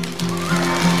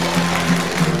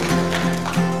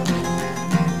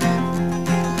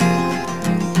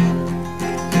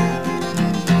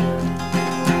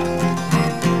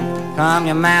 Come,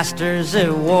 you masters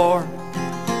of war,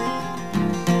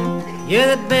 you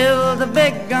that build the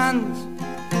big guns,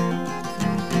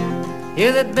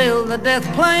 you that build the death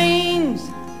planes,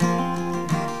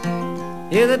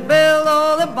 you that build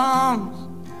all the bombs,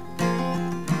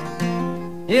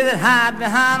 you that hide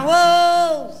behind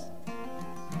walls,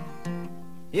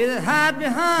 you that hide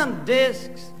behind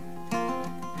discs.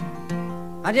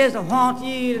 I just want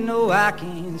you to know I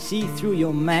can see through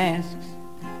your masks.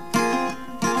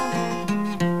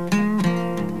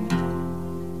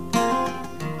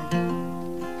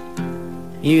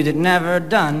 You that never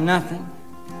done nothing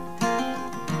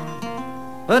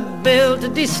but build to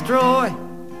destroy.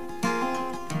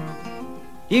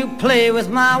 You play with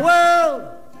my world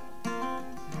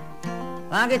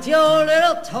like it's your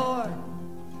little toy.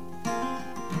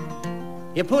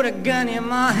 You put a gun in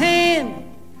my hand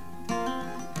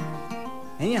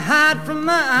and you hide from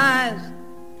my eyes,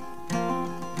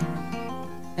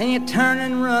 and you turn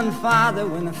and run farther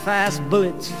when the fast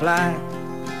bullets fly.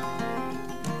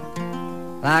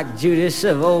 Like Judas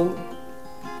of old,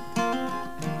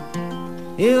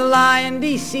 you lie and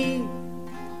deceive,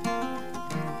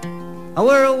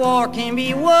 where a war can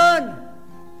be won.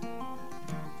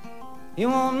 You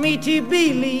want me to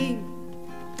believe,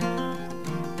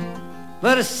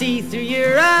 but I see through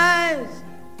your eyes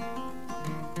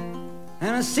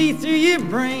and I see through your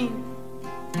brain,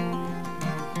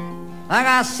 like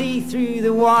I see through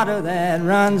the water that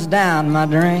runs down my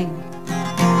drain.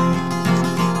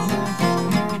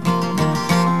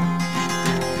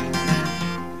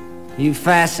 You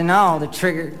fasten all the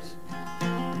triggers,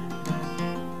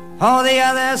 all the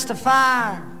others to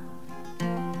fire,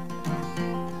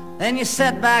 Then you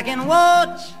sit back and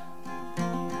watch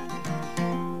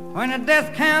when the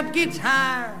death count gets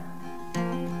higher.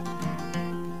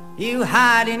 You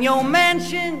hide in your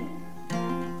mansion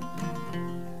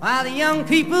while the young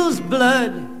people's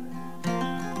blood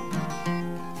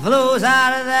flows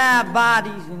out of their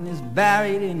bodies and is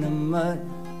buried in the mud.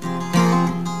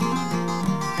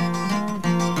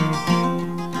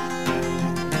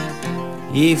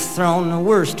 You've thrown the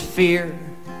worst fear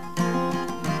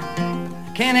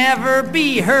can ever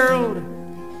be hurled,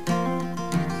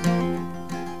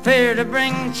 fear to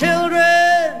bring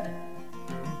children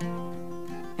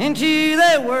into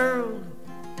the world.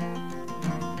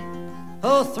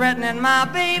 Oh, threatening my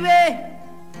baby,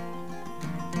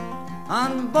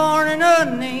 unborn and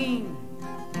unnamed.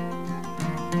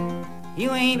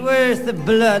 You ain't worth the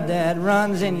blood that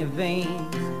runs in your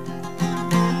veins.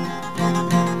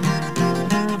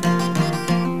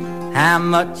 How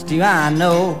much do I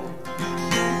know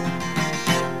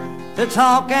to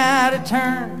talk out of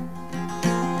turn?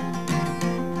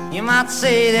 You might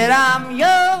say that I'm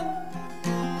young,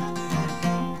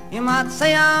 you might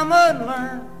say I'm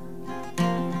unlearned,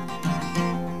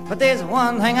 but there's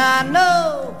one thing I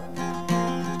know,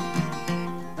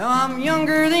 though I'm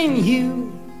younger than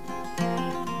you,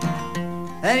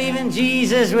 that even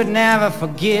Jesus would never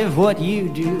forgive what you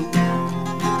do.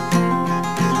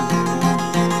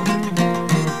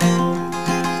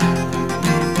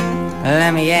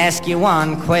 Let me ask you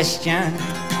one question.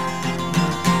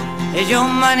 Is your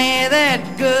money that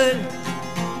good?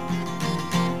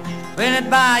 Will it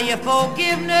buy you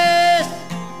forgiveness?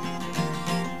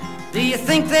 Do you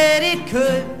think that it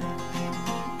could?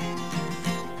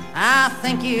 I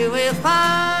think you will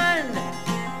find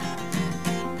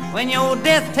when your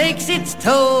death takes its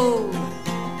toll,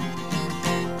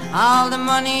 all the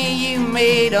money you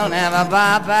made don't ever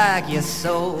buy back your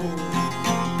soul.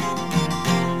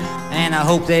 And I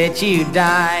hope that you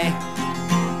die,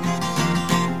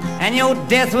 and your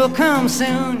death will come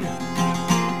soon.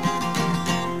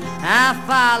 I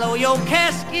follow your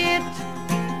casket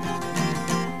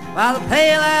by the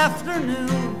pale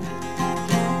afternoon,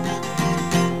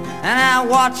 and I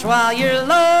watch while you're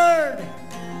lowered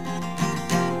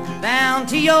down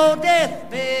to your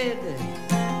deathbed,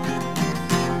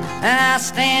 and I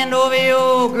stand over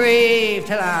your grave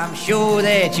till I'm sure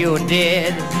that you're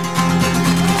dead.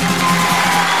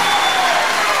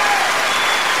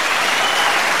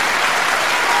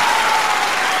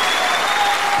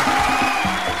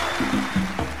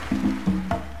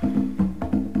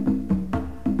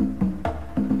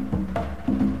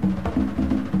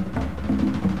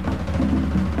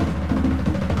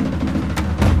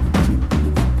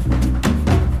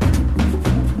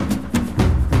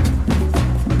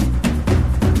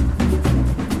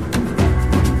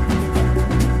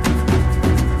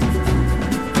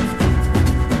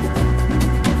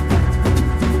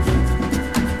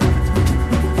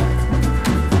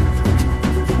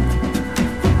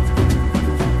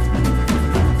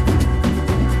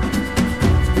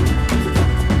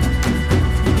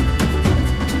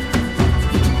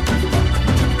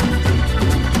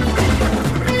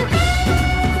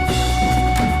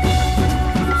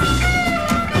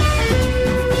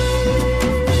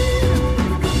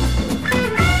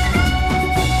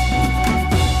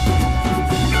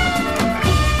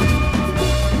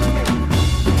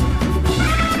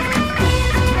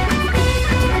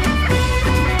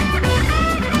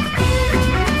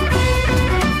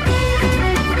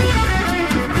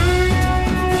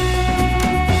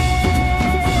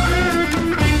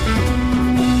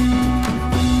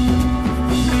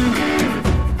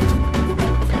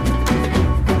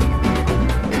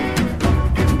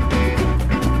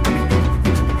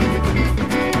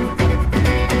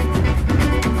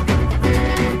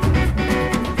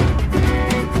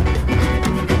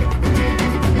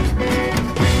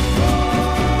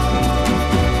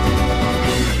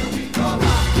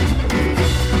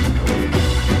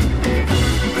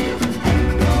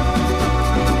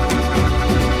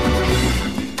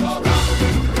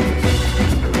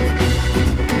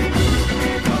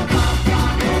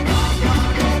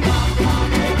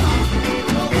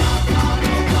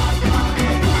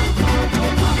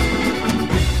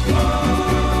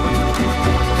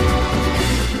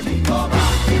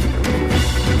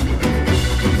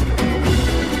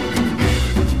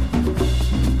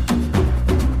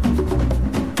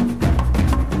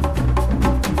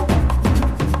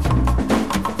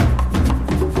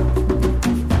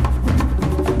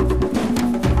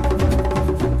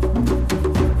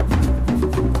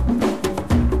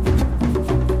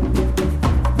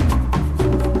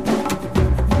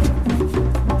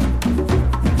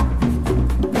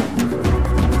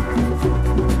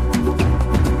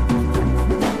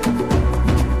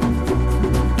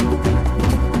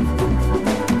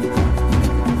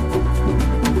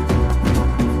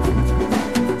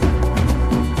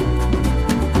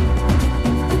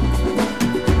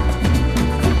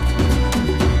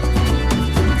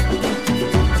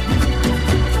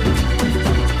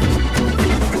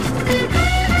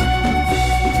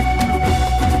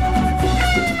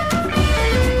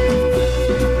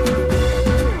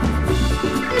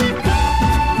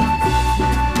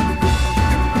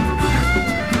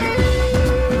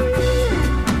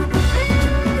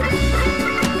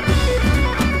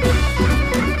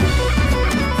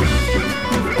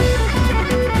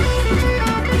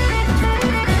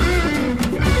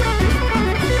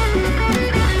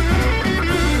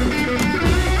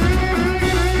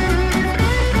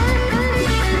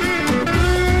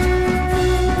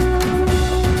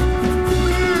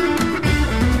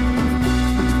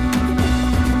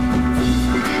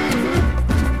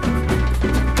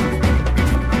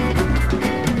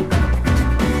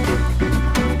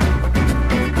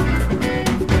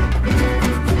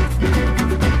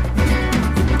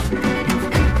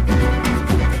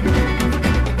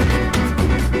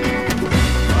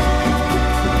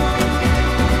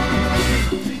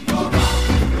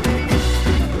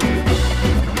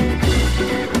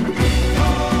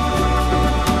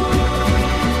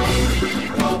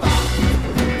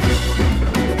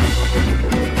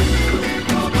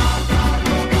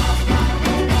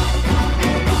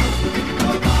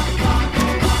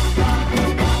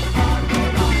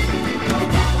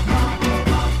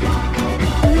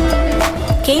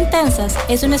 Danzas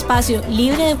es un espacio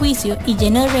libre de juicio y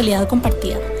lleno de realidad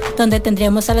compartida, donde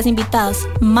tendremos a las invitadas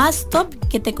más top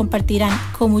que te compartirán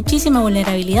con muchísima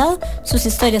vulnerabilidad sus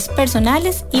historias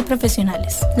personales y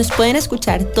profesionales. Nos pueden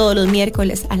escuchar todos los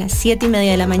miércoles a las 7:30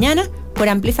 de la mañana por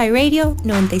Amplify Radio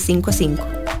 95.5.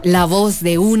 La voz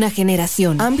de una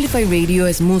generación. Amplify Radio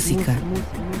es música,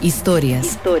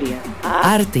 historias,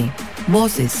 arte,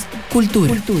 voces,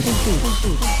 cultura.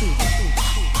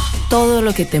 Todo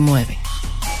lo que te mueve.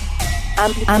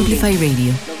 Amplify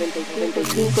Radio.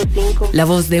 La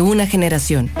voz de una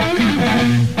generación.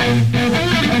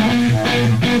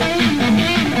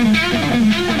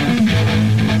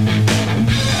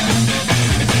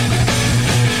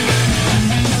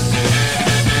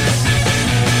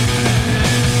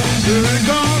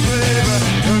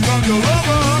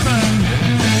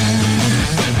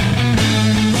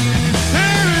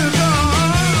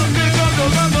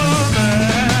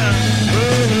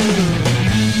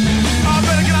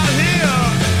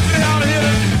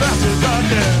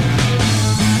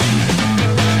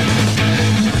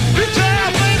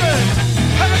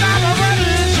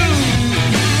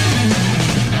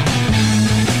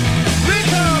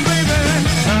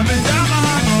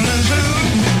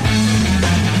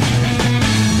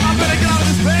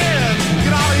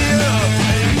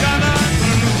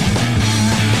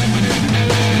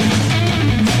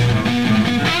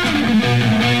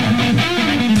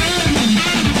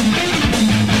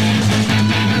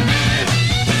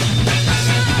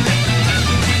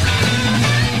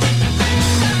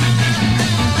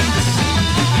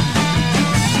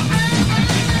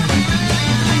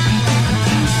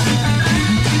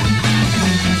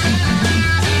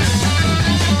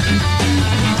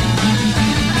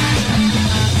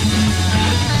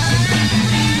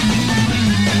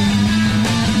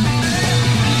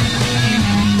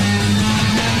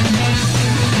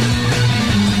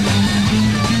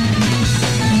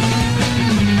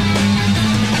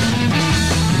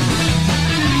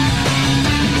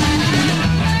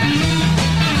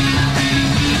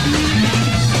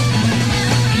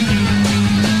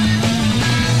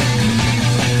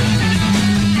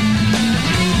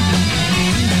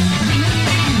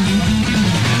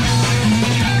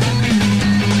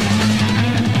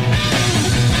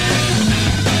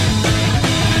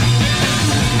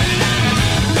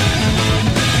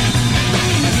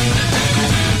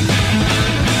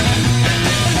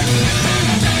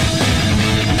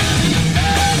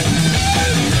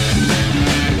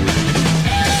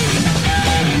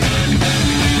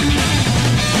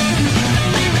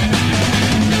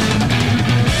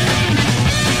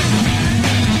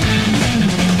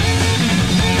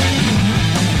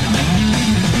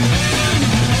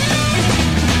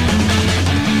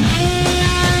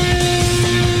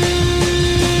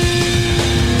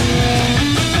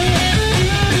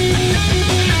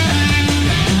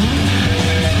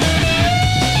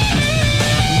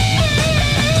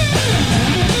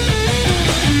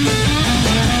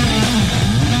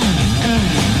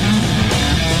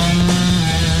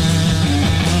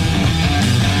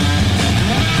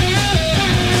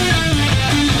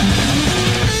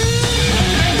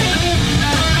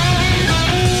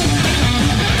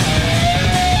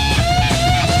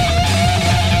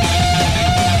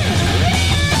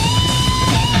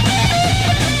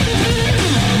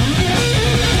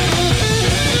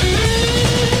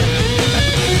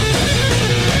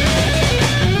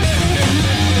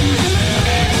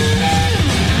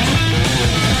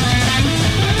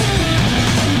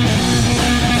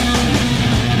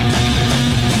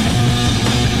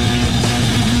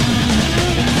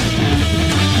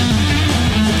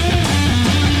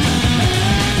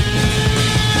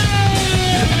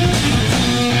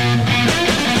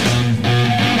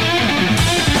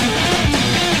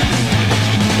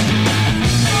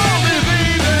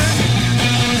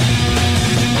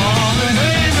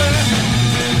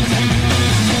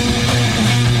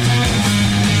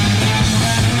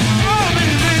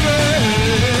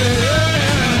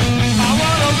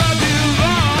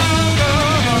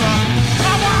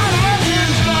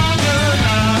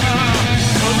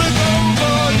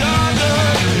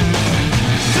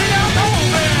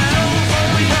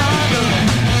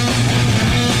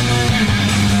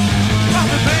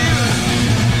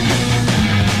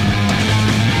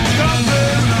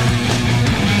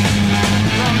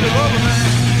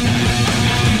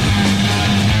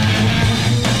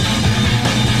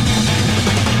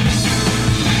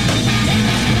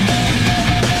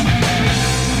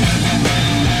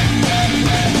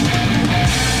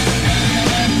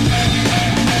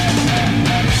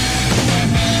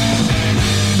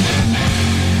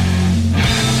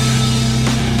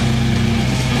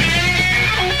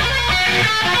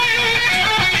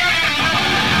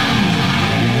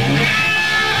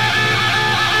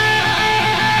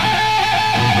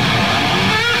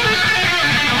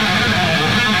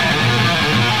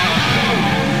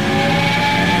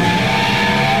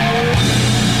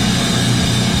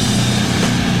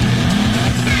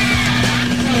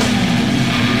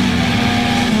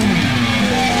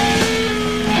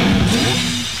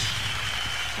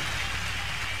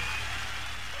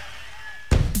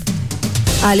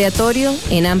 Aleatorio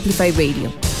en Amplify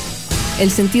Radio. El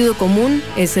sentido común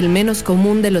es el menos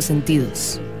común de los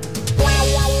sentidos.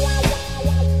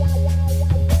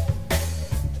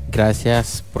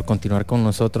 Gracias por continuar con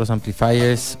nosotros,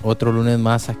 Amplifiers. Otro lunes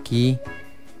más aquí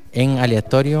en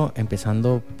Aleatorio,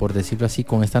 empezando, por decirlo así,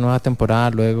 con esta nueva temporada,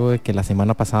 luego de que la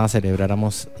semana pasada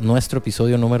celebráramos nuestro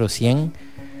episodio número 100.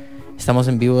 Estamos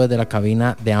en vivo desde la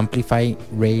cabina de Amplify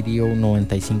Radio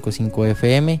 95.5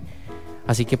 FM.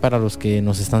 Así que para los que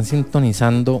nos están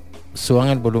sintonizando, suban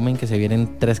el volumen, que se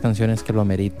vienen 3 canciones que lo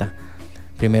amerita.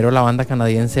 Primero, la banda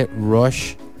canadiense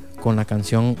Rush con la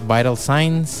canción Vital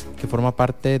Signs, que forma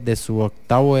parte de su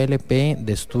 8º LP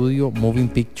de estudio Moving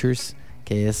Pictures,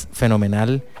 que es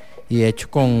fenomenal. Y de hecho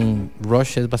con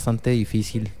Rush es bastante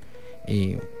difícil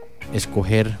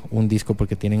escoger un disco,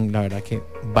 porque tienen, la verdad, que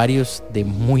varios de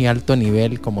muy alto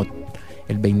nivel, como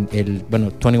el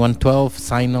 2112,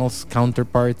 Signals,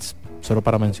 Counterparts, solo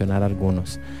para mencionar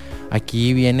algunos.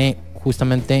 Aquí viene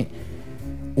justamente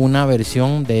una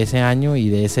versión de ese año y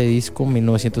de ese disco,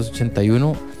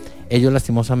 1981. Ellos,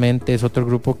 lastimosamente, es otro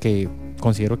grupo que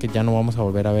considero que ya no vamos a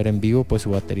volver a ver en vivo, pues su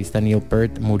baterista Neil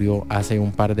Peart murió hace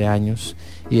un par de años,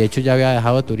 y de hecho ya había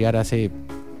dejado de turear hace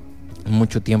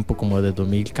mucho tiempo, como de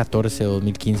 2014 o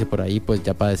 2015 por ahí, pues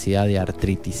ya padecía de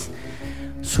artritis.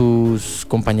 Sus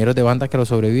compañeros de banda que lo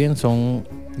sobreviven son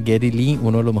Geddy Lee,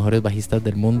 uno de los mejores bajistas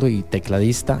del mundo y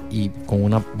tecladista, y con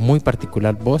una muy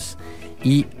particular voz,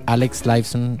 y Alex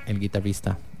Lifeson, el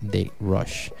guitarrista de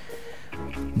Rush.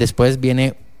 Después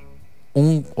viene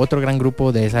otro gran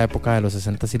grupo de esa época, de los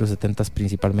 60s y los 70s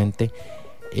principalmente,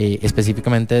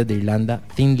 específicamente de Irlanda,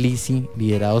 Thin Lizzy,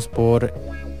 liderados por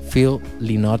Phil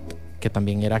Lynott, que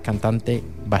también era cantante,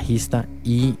 bajista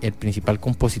y el principal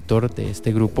compositor de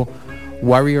este grupo.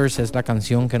 Warriors es la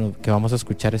canción que vamos a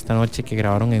escuchar esta noche, que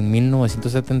grabaron en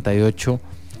 1978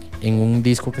 en un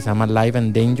disco que se llama Live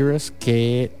and Dangerous,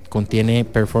 que contiene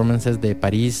performances de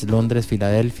París, Londres,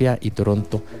 Filadelfia y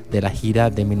Toronto de la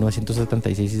gira de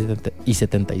 1976 y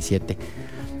 77.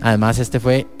 Además, este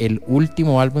fue el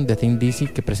último álbum de Thin Lizzy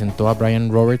que presentó a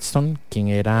Brian Robertson, quien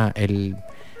era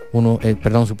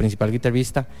su principal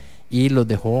guitarrista, y los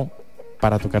dejó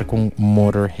para tocar con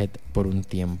Motorhead por un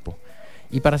tiempo.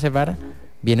 Y para cerrar,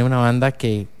 viene una banda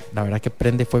que la verdad que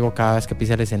prende fuego cada vez que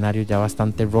pisa el escenario, ya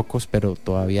bastante rocos, pero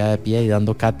todavía de pie y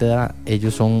dando cátedra.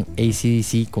 Ellos son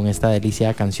AC/DC con esta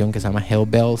deliciosa canción que se llama Hell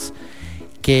Bells,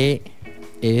 que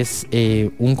es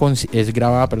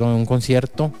grabada en un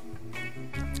concierto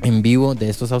en vivo de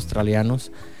estos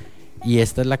australianos. Y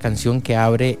esta es la canción que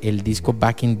abre el disco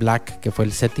Back in Black, que fue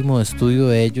el 7º de estudio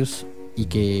de ellos y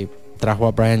que trajo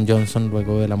a Brian Johnson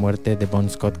luego de la muerte de Bon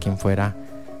Scott, quien fuera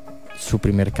su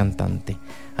primer cantante.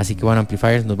 Así que bueno,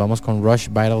 Amplifiers, nos vamos con Rush,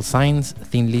 Vital Signs,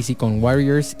 Thin Lizzy con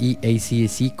Warriors y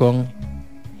AC/DC con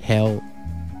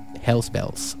Hell's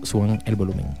Bells. Suban el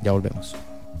volumen, ya volvemos.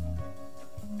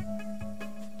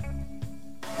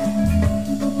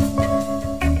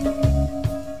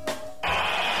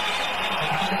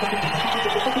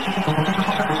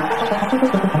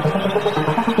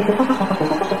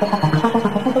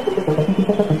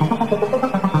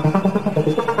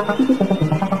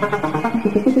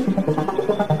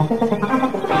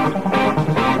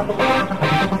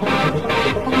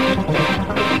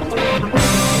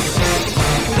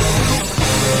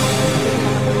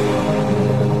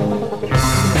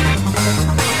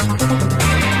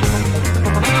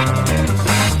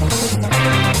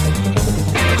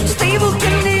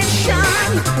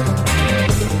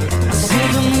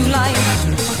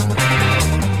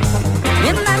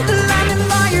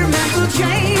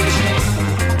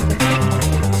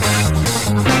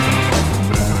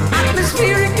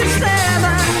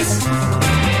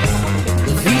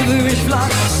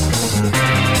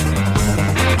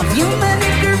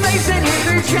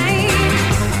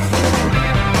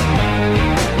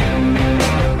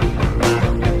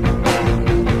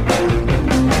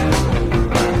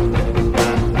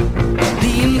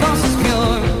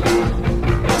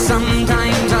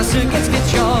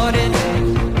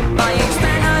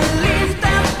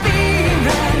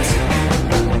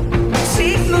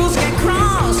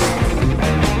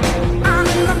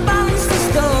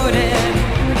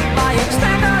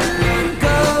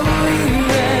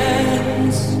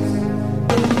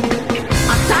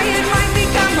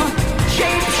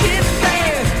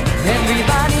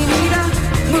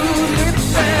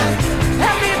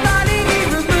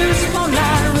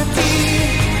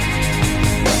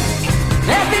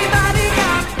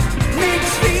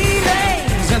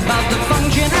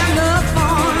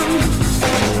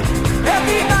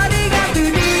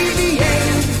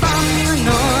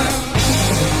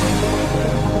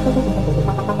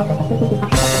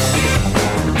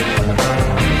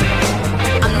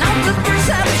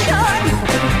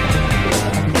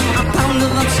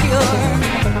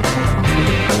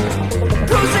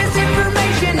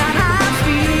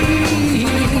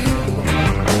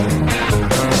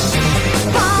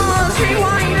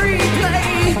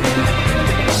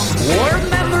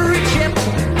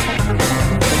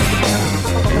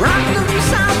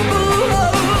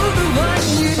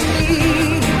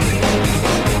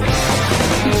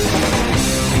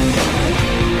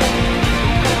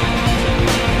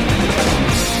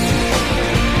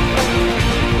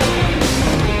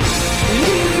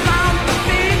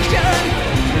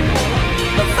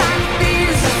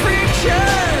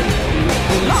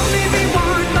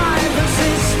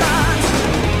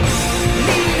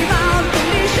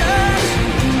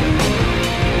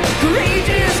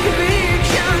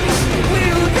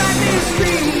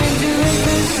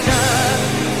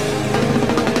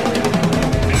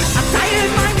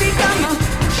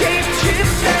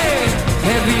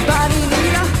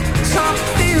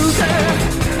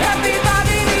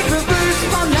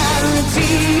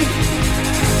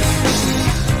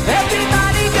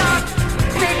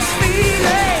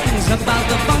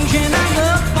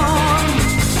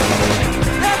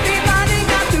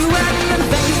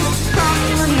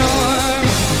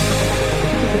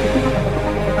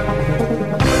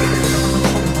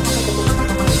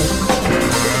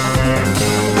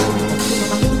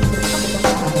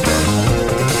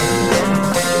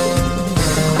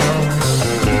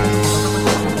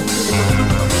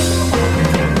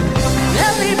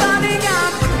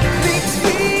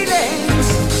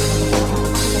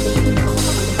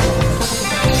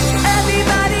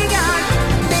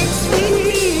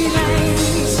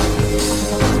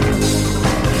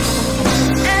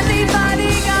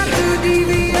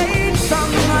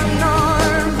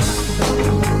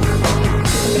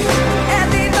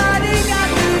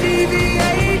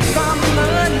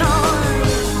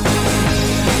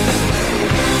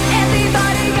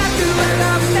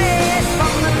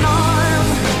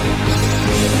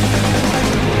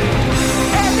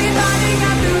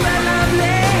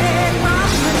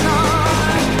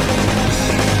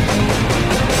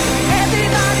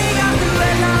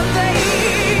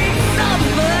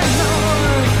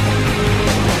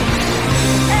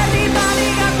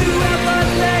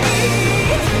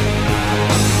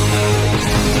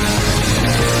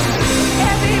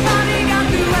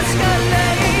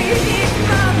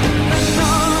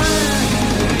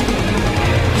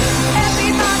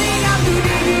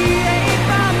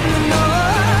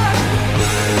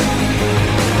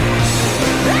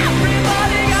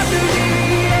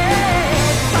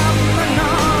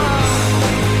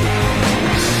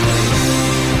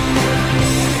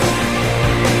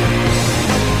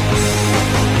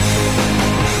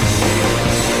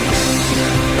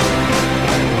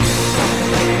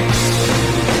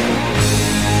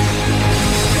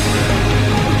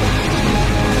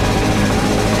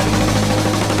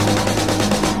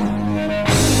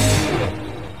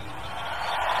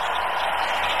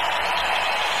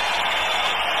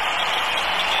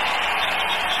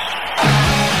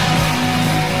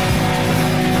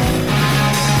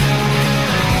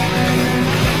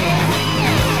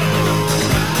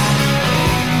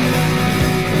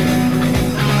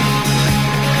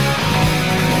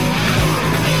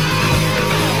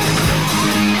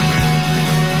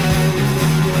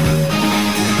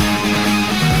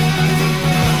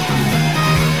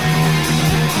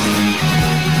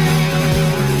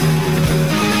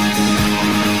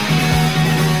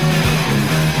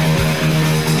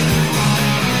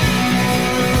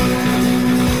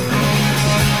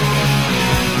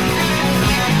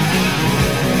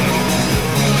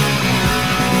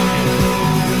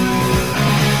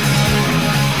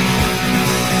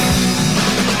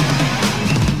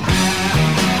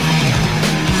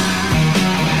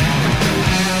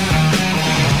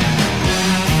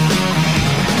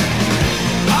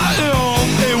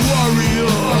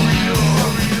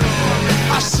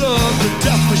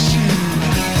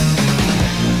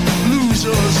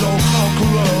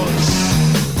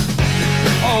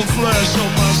 flash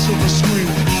on my silver screen.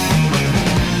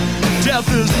 Death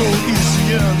is no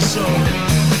easy answer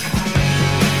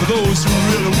for those who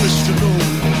really wish to know.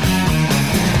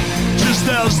 Just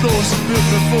as those who've been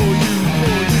before you.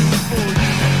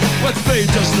 What fate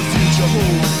does the future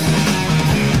hold?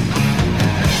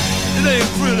 It ain't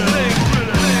pretty, it ain't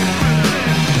pretty, it ain't pretty.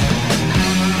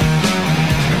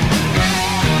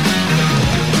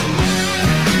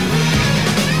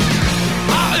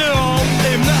 I am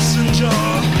a messenger,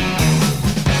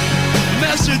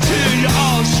 message here you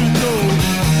all should know.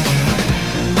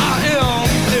 I am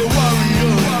a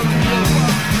warrior,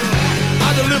 I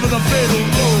deliver the fatal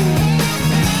blow.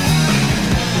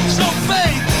 So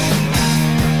fate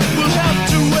will have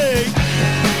to wait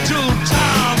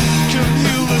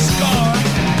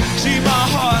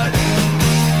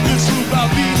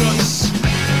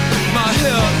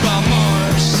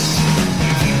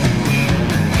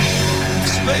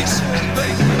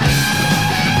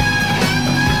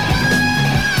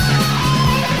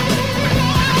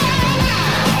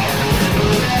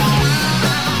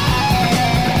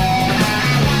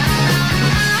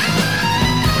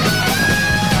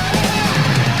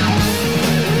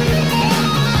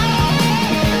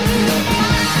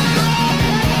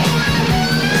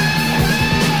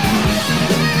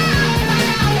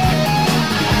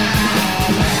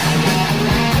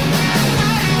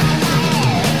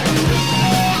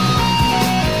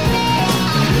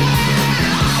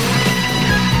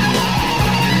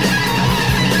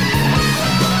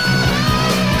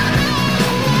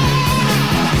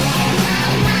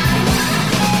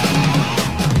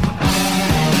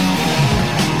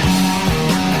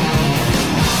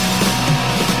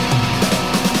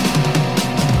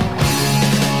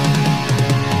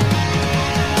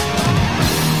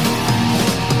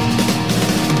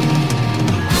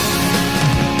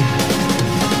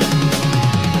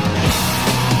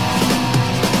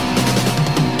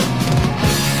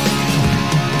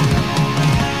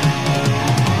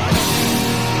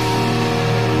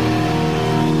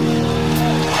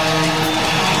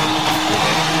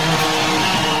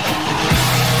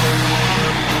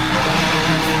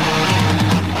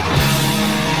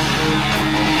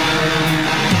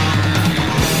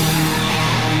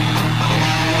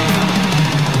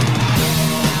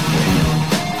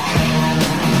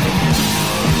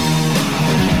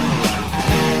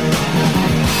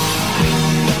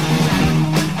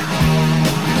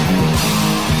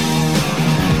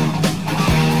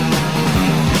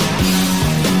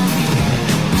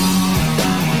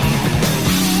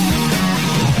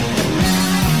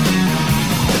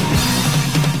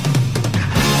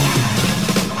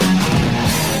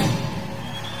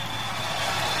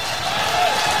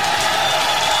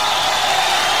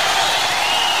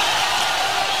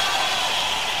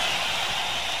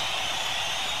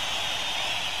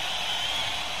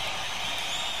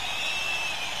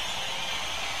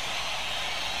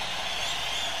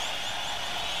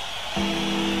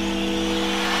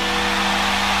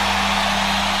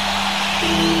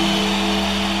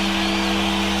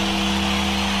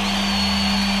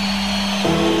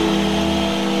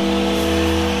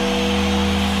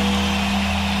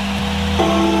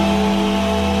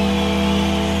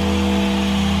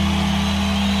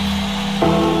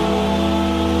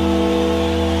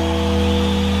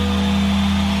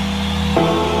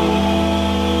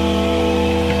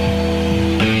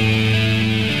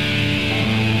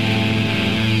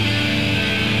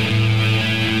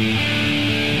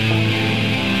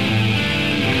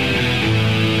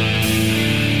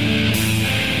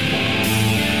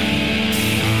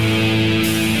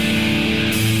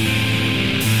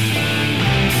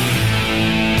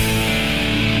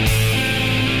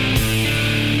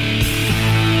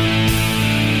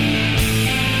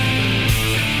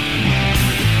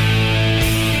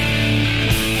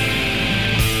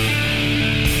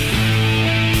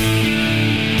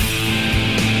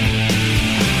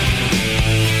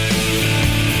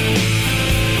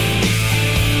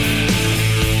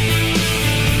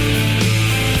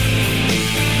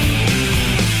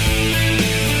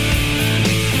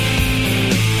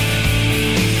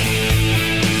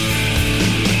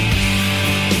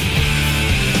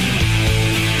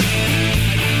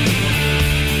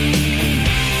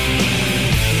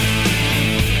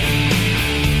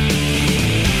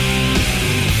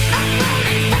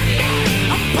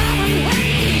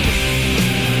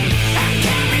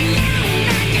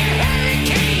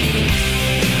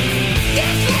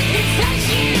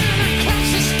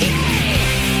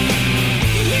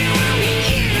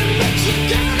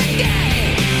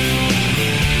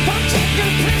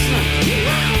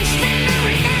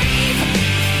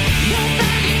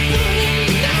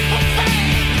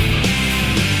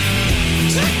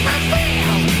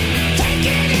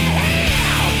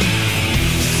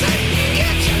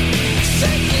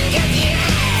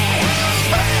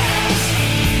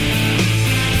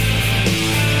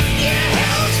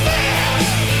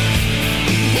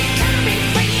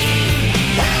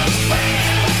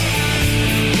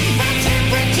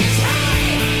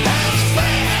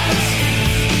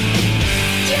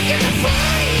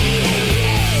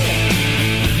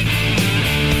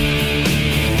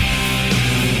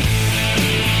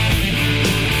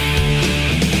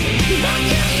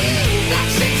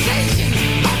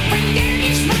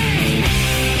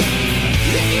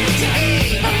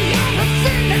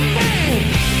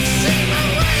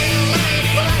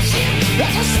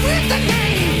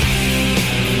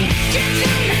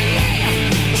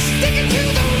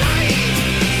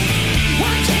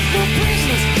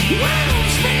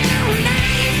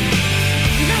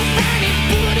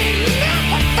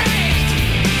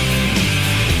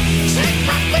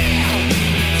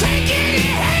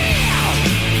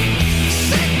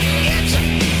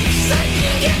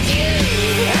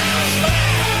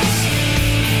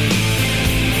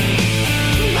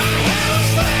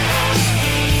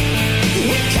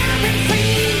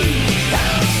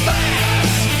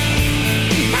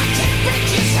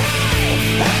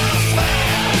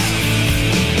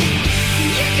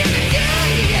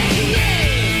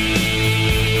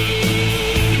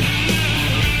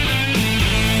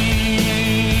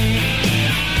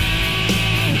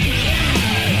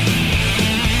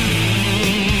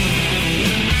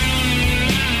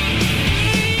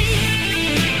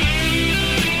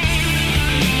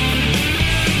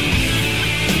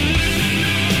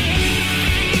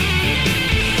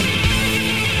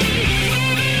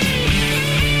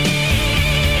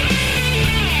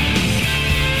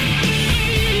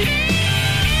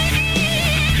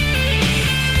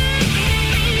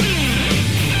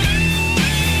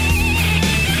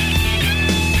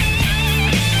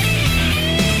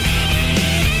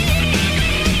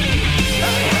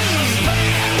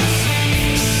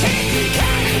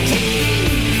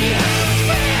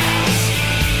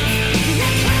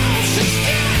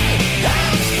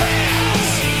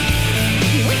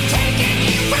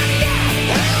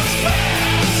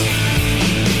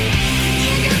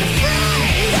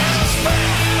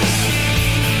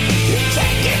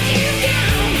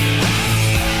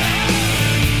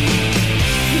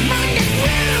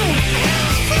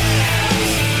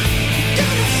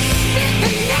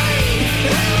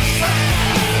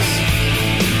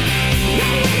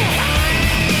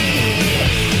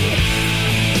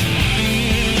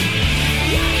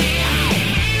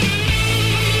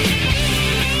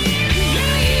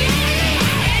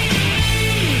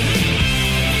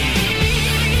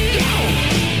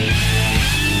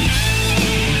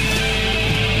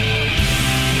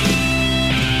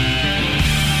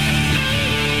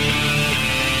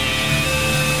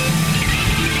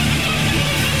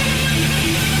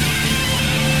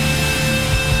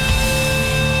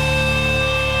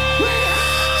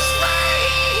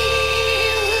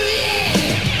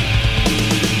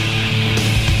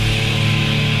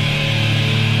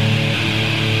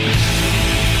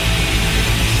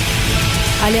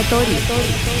Aleatorio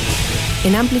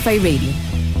en Amplify Radio.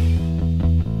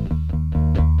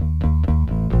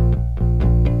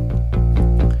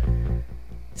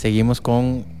 Seguimos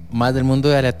con más del mundo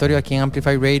de Aleatorio aquí en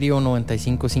Amplify Radio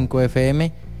 95.5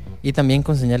 FM y también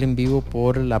con señal en vivo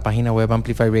por la página web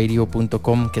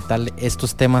amplifyradio.com. ¿Qué tal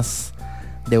estos temas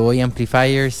de hoy,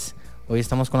 Amplifiers? Hoy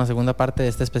estamos con la segunda parte de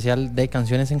este especial de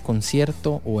canciones en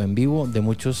concierto o en vivo de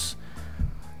muchos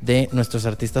de nuestros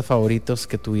artistas favoritos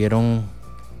que tuvieron,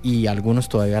 y algunos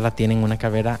todavía la tienen, una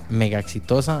carrera mega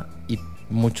exitosa, y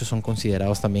muchos son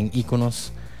considerados también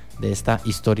íconos de esta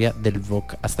historia del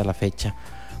rock hasta la fecha.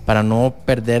 Para no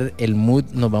perder el mood,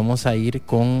 nos vamos a ir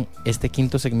con este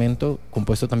quinto segmento,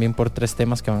 compuesto también por 3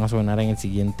 temas que van a sonar en el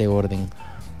siguiente orden.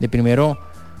 De primero,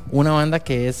 una banda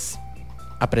que es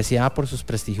apreciada por sus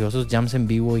prestigiosos jams en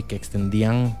vivo y que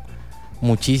extendían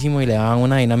muchísimo y le daban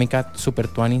una dinámica super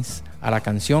tuanis a la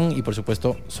canción, y por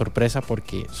supuesto sorpresa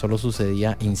porque solo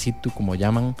sucedía in situ, como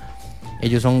llaman.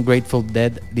 Ellos son Grateful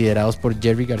Dead, liderados por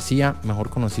Jerry García,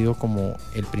 mejor conocido como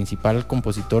el principal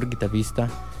compositor, guitarrista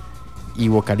y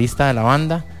vocalista de la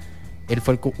banda. Él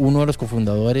fue uno de los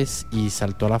cofundadores y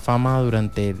saltó a la fama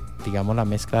durante, digamos, la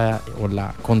mezcla o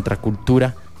la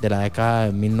contracultura de la década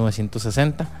de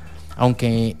 1960,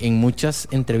 aunque en muchas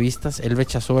entrevistas él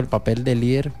rechazó el papel de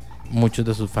líder. Muchos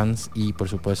de sus fans y por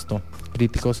supuesto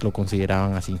críticos lo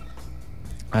consideraban así.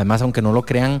 Además, aunque no lo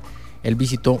crean, él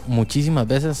visitó muchísimas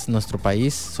veces nuestro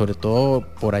país, sobre todo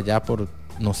por allá por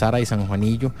Nosara y San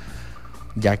Juanillo,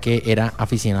 ya que era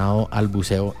aficionado al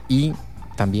buceo, y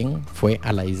también fue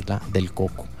a la isla del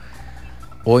Coco.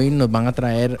 Hoy nos van a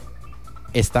traer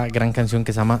esta gran canción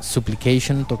que se llama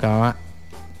Supplication, tocada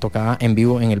en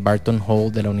vivo en el Barton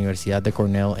Hall de la Universidad de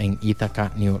Cornell en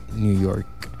Ithaca, New York.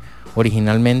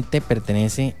 Originalmente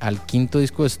pertenece al quinto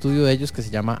disco de estudio de ellos, que se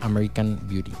llama American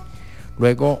Beauty.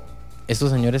 Luego,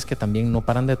 estos señores que también no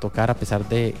paran de tocar, a pesar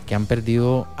de que han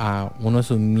perdido a uno de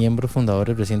sus miembros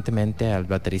fundadores recientemente, al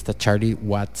baterista Charlie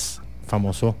Watts,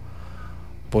 famoso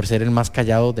por ser el más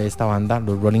callado de esta banda,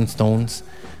 los Rolling Stones,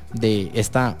 de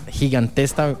esta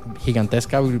gigantesca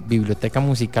biblioteca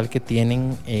musical que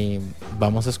tienen.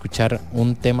 Vamos a escuchar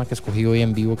un tema que escogí hoy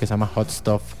en vivo que se llama Hot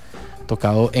Stuff,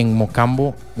 tocado en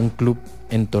Mocambo, un club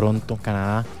en Toronto,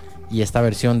 Canadá, y esta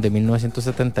versión de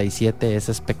 1977 es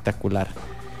espectacular.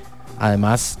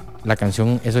 Además, la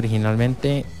canción es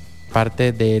originalmente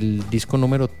parte del disco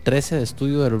número 13 de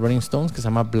estudio de los Rolling Stones, que se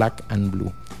llama Black and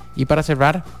Blue. Y para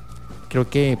cerrar, creo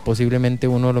que posiblemente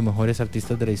uno de los mejores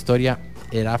artistas de la historia.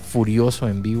 Era furioso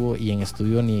en vivo y en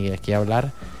estudio, ni de qué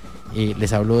hablar.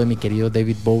 Les hablo de mi querido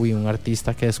David Bowie, un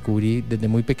artista que descubrí desde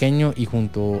muy pequeño, y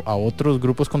junto a otros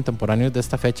grupos contemporáneos de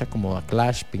esta fecha como The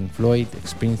Clash, Pink Floyd,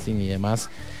 Springsteen y demás,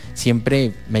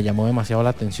 siempre me llamó demasiado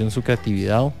la atención su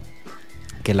creatividad,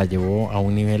 que la llevó a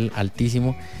un nivel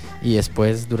altísimo. Y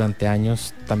después, durante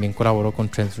años, también colaboró con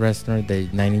Trent Reznor de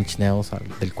Nine Inch Nails,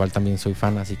 del cual también soy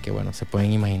fan, así que bueno, se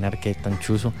pueden imaginar qué tan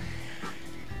chuzo.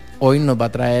 Hoy nos va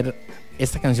a traer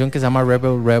esta canción que se llama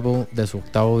Rebel Rebel, de su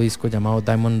octavo disco llamado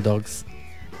Diamond Dogs,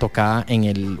 tocada en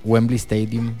el Wembley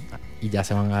Stadium, y ya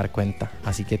se van a dar cuenta.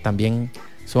 Así que también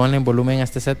suban en volumen a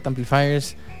este set,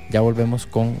 Amplifiers. Ya volvemos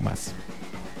con más.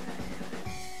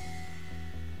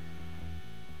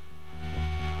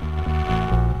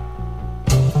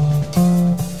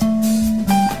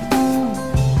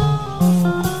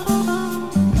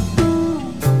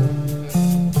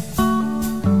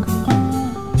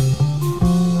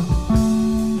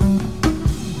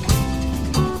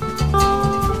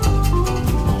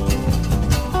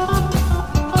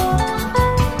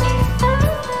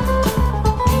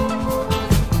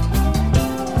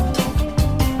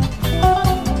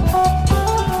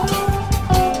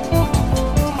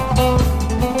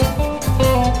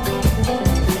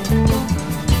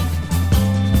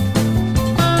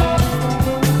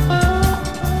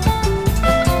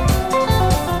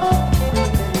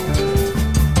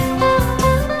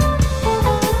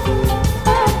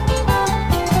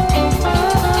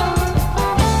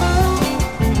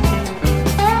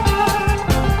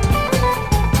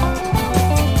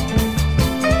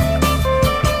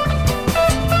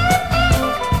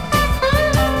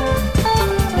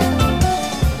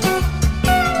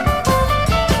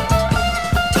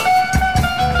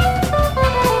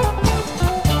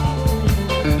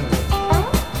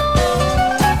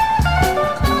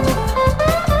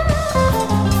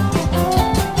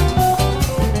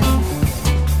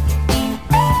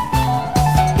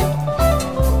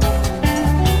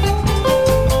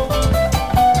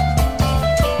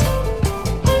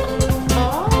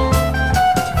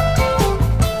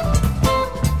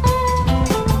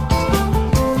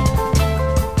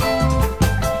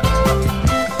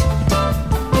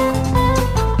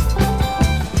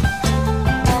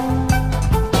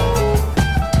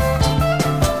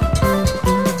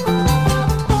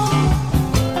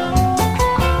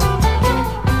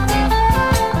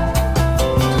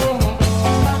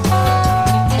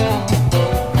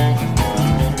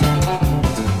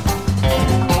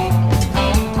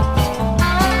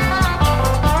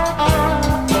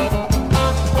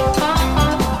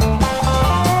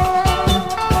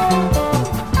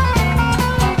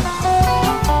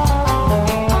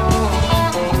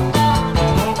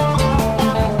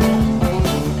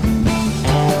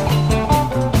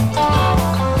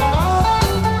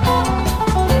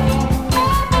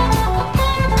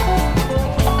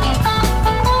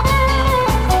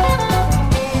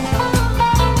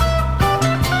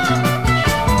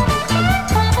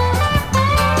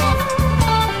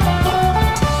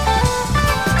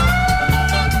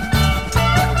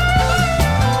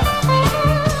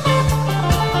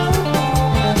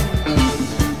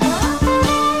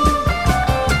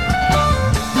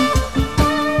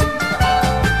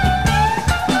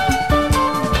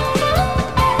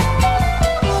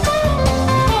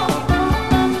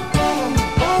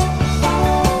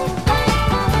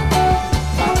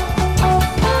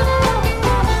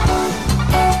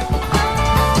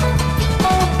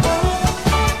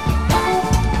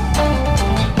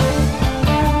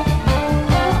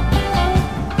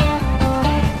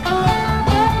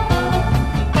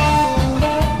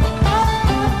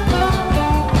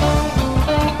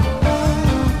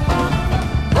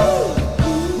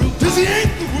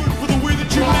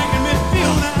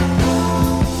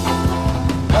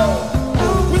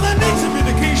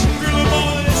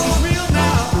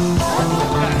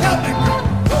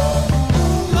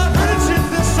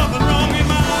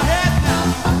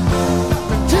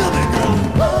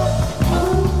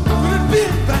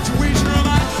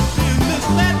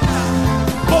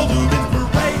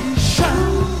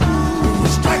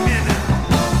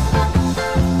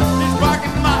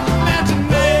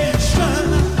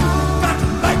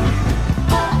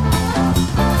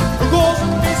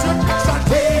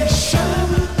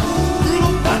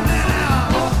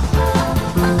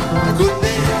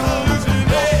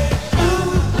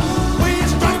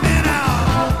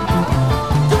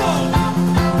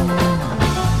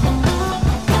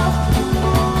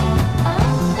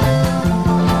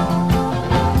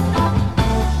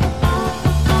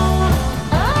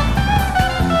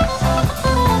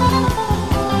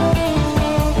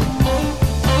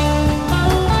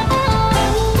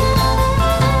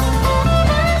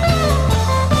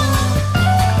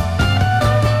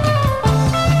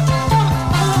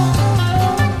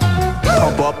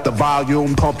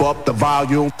 volume, pump up the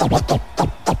volume.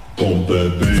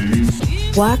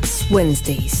 Wax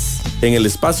Wednesdays. En el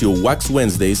espacio Wax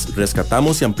Wednesdays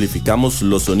rescatamos y amplificamos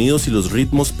los sonidos y los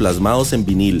ritmos plasmados en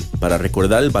vinil para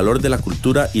recordar el valor de la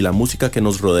cultura y la música que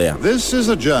nos rodea. This is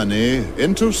a journey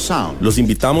into sound. Los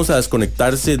invitamos a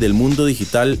desconectarse del mundo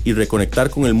digital y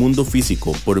reconectar con el mundo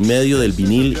físico por medio del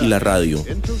vinil y la radio.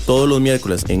 Todos los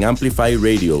miércoles en Amplify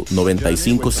Radio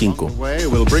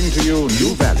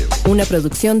 95.5. Una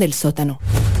producción del Sótano.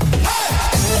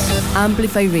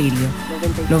 Amplify Radio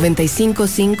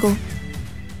 95.5.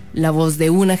 La voz de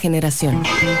una generación.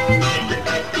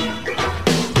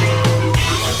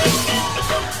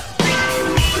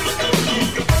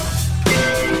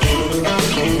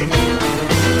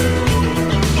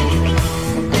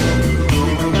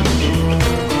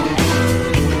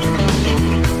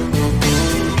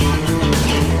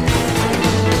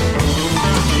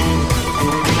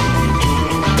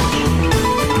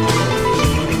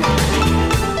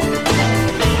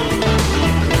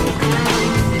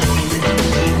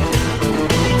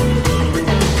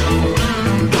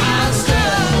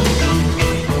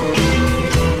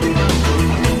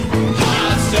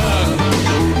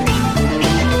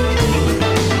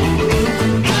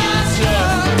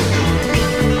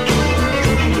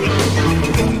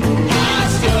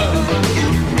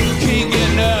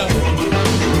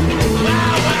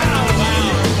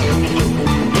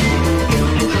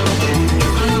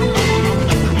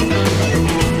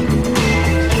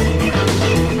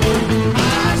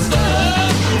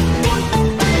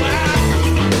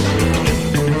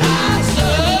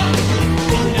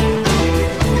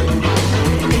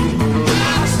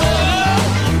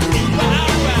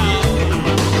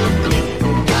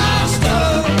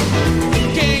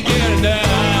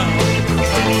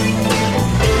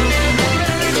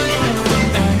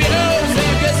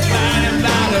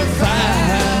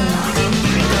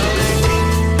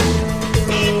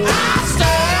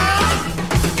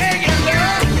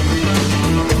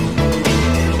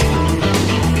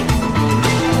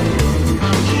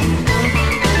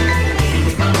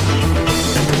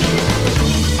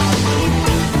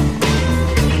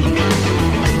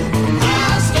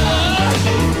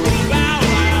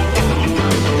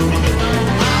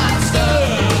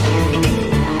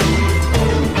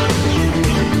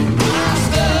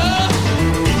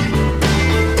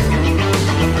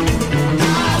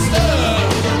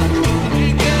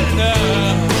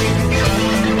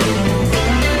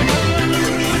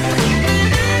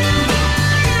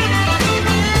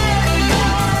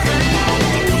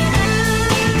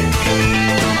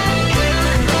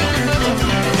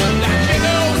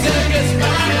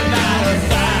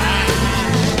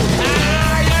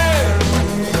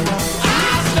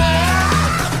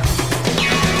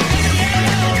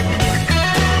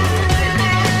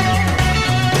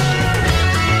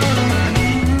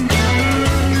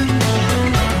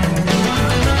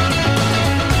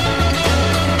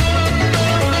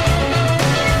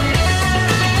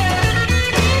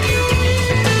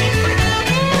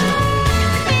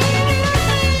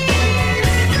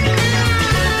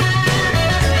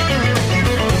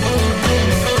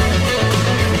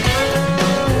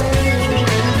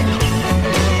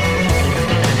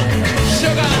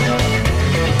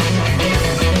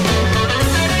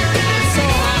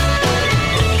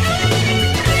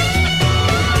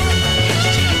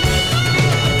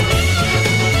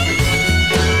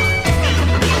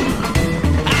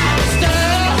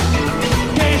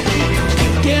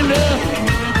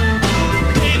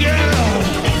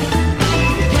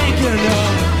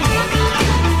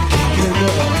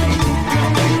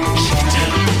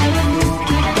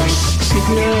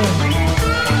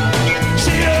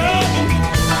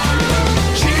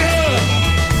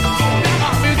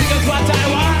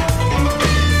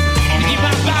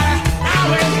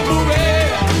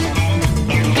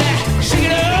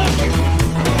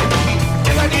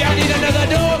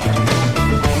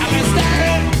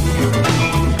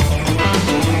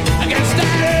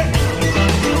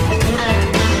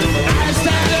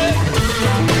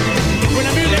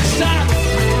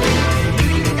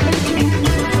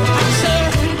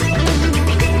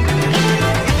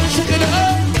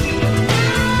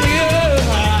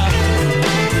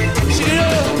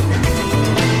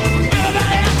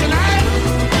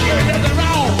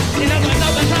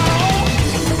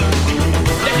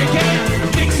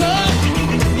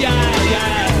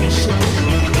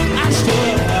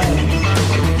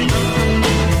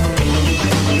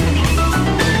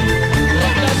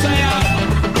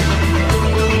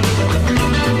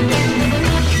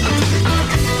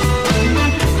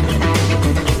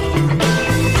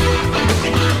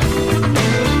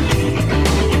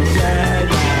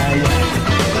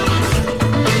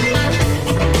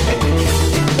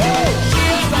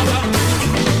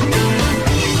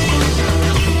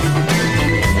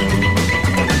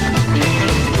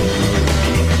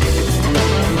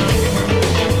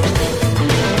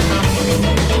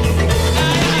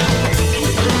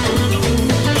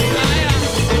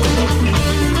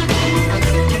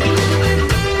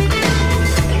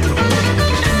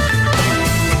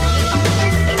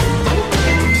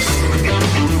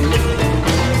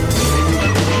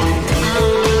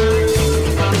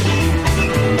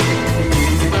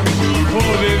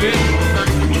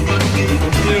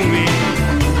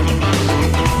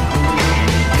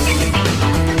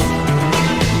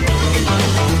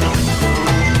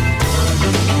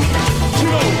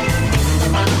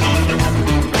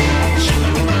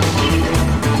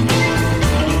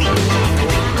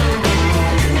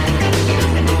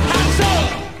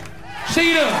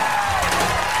 Shake it up.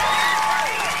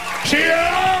 Shake it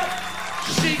up.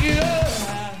 Shake it up.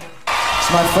 It's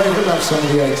my favourite love song of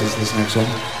the 80s, this next one.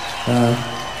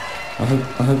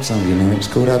 I hope some of you know it. It's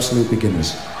called Absolute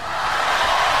Beginners.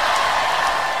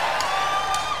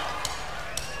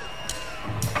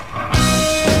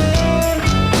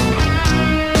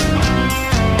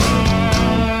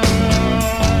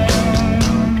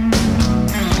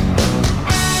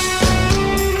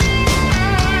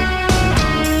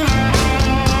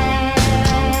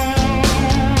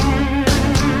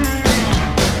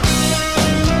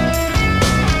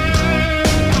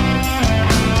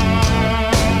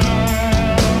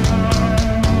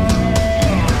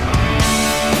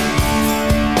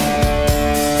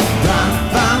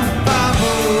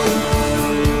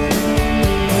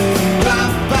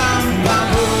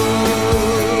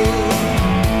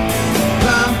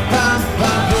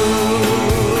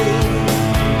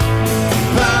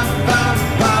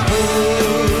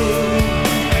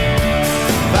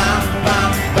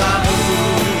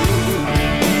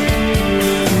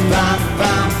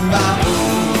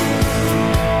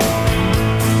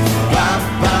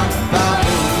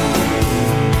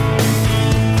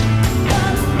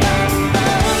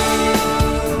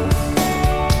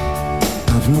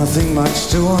 Nothing much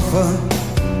to offer.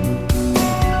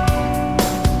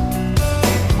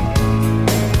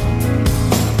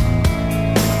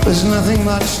 There's nothing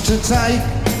much to take.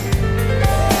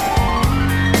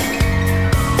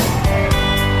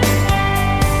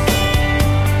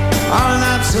 I'm an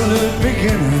absolute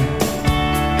beginner.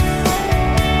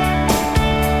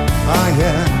 Oh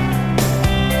yeah.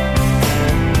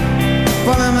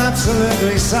 But I'm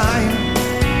absolutely sane.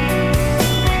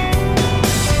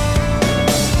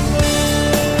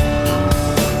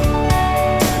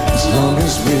 As long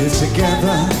as we're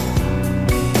together,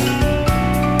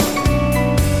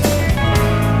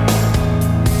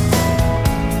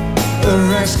 the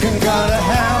rest can go to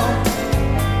hell.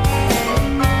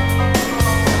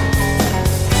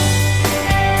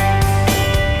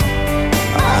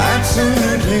 I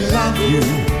absolutely love you.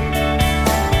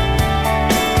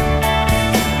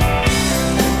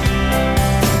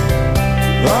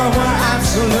 Oh, we're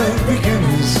absolute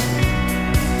beginners.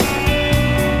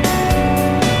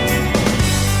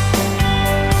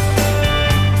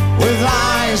 With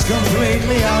eyes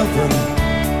completely open,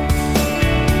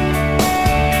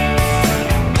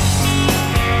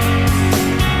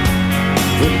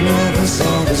 but nervous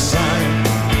all the same.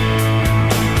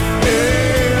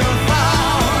 If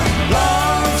our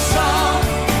love song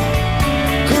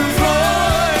could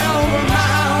fly over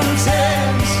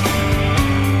mountains,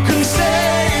 could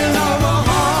sail over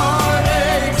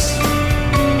heartaches,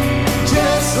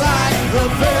 just like the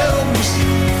films.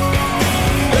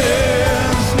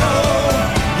 There's no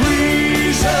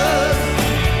reason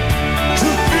to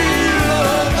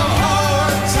feel the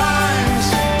hard times,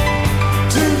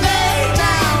 to lay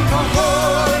down the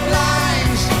hard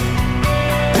lines.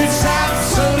 It's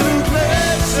absolutely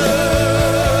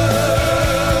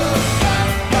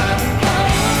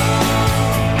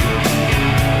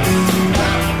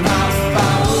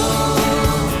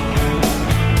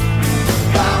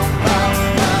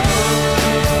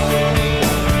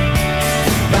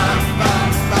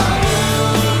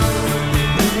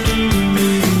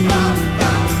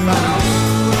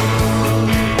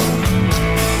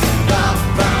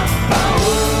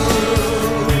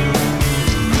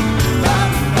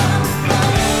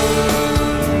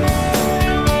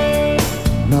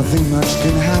nothing much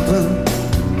can happen.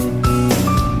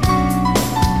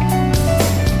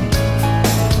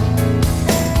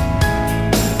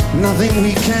 Nothing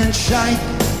we can't shake.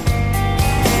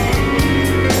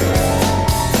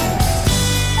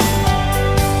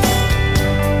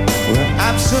 We're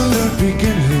absolute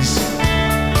beginners.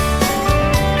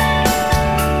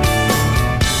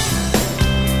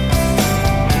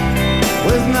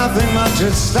 With nothing much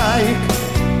at stake.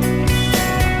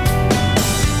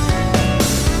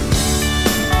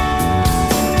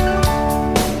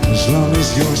 As long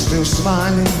as you're still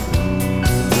smiling,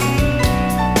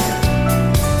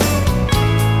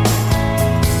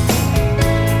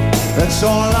 that's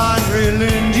all I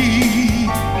really need.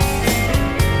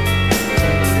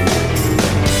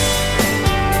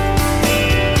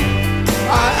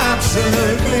 I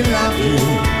absolutely love you.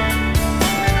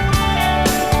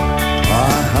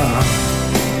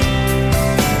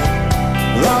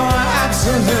 Though we're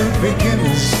absolute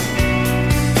beginners.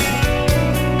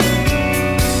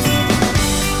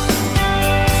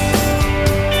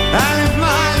 And if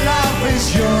my love is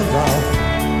your love,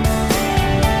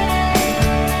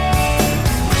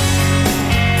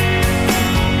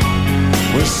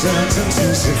 we're certain to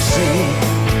succeed.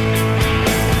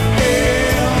 Yeah.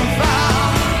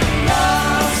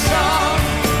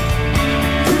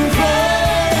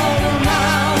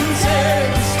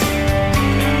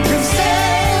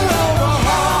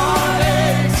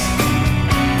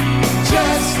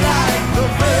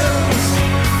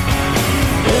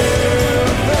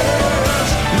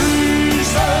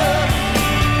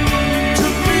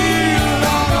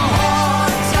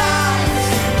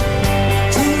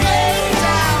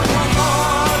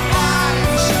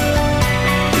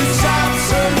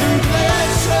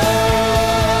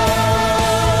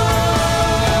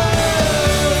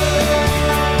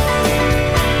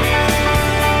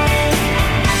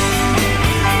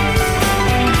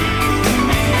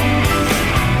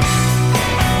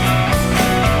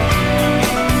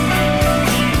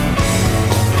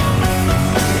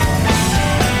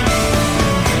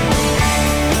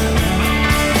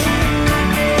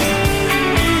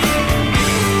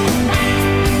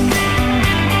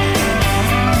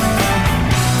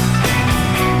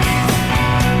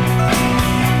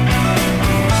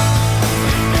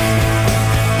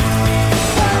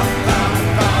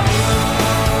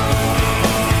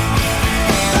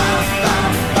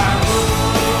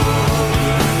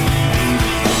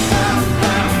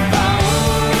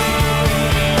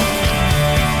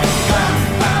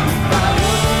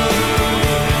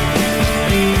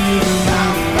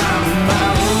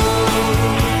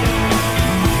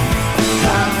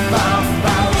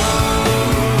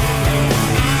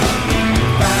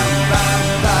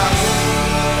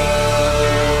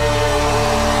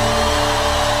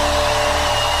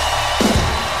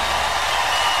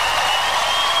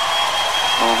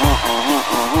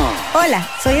 Hola,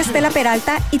 soy Estela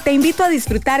Peralta y te invito a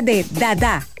disfrutar de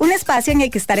Dada, un espacio en el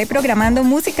que estaré programando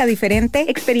música diferente,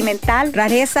 experimental,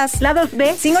 rarezas, lados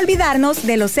B, sin olvidarnos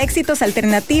de los éxitos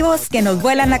alternativos que nos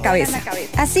vuelan la cabeza.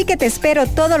 Así que te espero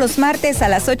todos los martes a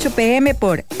las 8 p.m.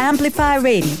 por Amplify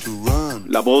Radio.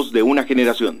 La voz de una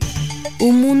generación.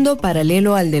 Un mundo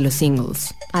paralelo al de los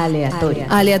singles. Aleatorio.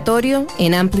 Aleatorio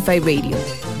en Amplify Radio.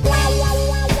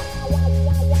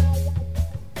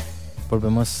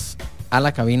 Volvemos a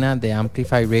la cabina de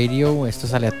Amplify Radio. Esto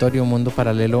es Aleatorio, un mundo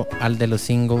paralelo al de los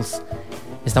singles.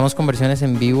 Estamos con versiones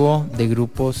en vivo de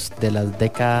grupos de las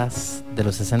décadas de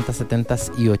los 60, 70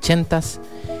 y 80.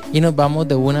 Y nos vamos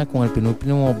de una con el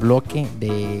penúltimo bloque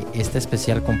de este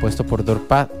especial compuesto por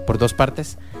dos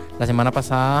partes. La semana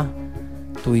pasada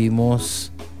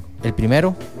tuvimos el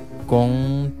primero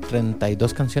con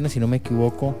 32 canciones, si no me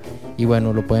equivoco. Y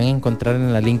bueno, lo pueden encontrar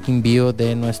en la link en bio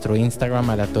de nuestro Instagram,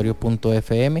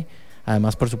 aleatorio.fm.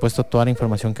 Además, por supuesto, toda la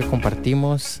información que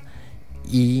compartimos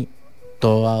y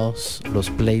todos los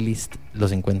playlists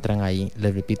los encuentran ahí.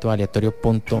 Les repito,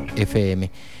 aleatorio.fm.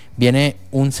 Viene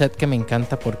un set que me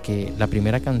encanta porque la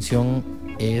primera canción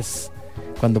es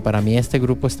cuando para mí este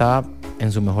grupo estaba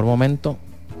en su mejor momento.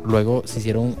 Luego se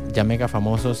hicieron ya mega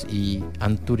famosos y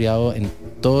han tureado en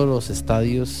todos los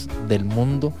estadios del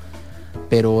mundo.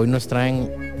 Pero hoy nos traen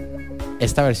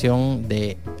esta versión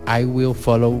de I Will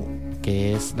Follow,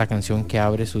 que es la canción que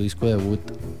abre su disco debut,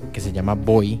 que se llama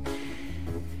Boy.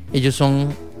 Ellos son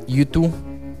U2,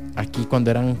 aquí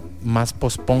cuando eran más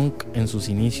post-punk en sus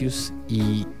inicios,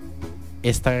 y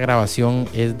esta grabación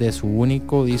es de su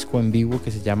único disco en vivo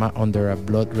que se llama Under a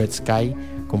Blood Red Sky,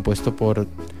 compuesto por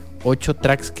 8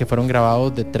 tracks que fueron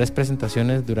grabados de 3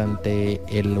 presentaciones durante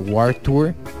el War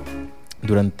Tour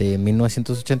durante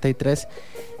 1983,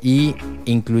 y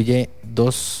incluye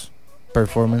 2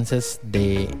 performances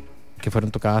que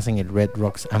fueron tocadas en el Red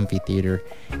Rocks Amphitheater.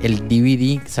 El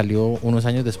DVD salió unos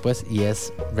años después y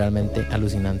es realmente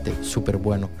alucinante, súper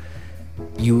bueno.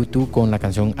 U2 con la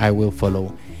canción I Will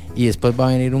Follow. Y después va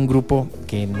a venir un grupo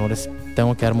que no les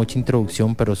tengo que dar mucha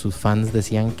introducción, pero sus fans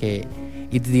decían que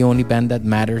It's the only band that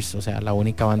matters, o sea, la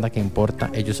única banda que importa.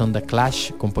 Ellos son The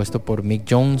Clash, compuesto por Mick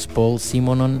Jones, Paul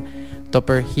Simonon,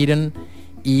 Topper Heaton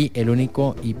y el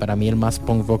único y para mí el más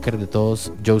punk rocker de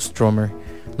todos, Joe Strummer.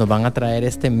 Nos van a traer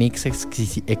este mix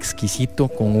exquisito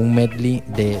con un medley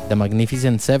de The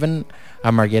Magnificent Seven,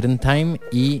 Armageddon Time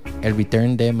y el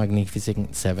Return de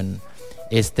Magnificent Seven.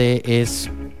 Este es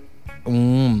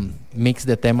un mix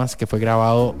de temas que fue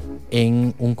grabado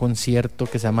en un concierto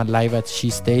que se llama Live at Shea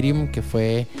Stadium, que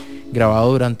fue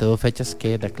grabado durante 2 fechas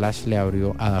que The Clash le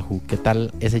abrió a The Who. ¿Qué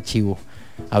tal ese chivo?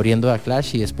 Abriendo The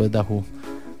Clash y después The Who.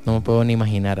 No me puedo ni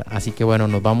imaginar. Así que bueno,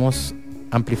 nos vamos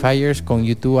Amplifiers con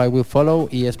U2 I Will Follow,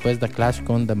 y después The Clash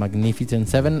con The Magnificent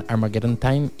Seven, Armageddon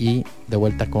Time, y de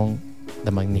vuelta con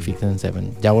The Magnificent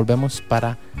Seven. Ya volvemos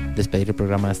para despedir el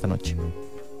programa de esta noche.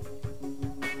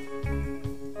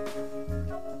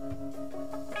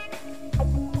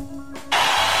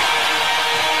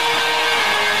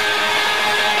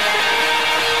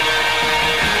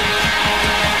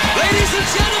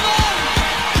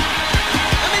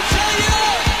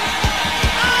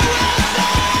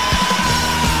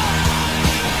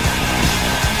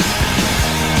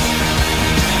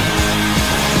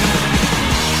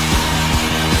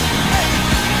 Hey!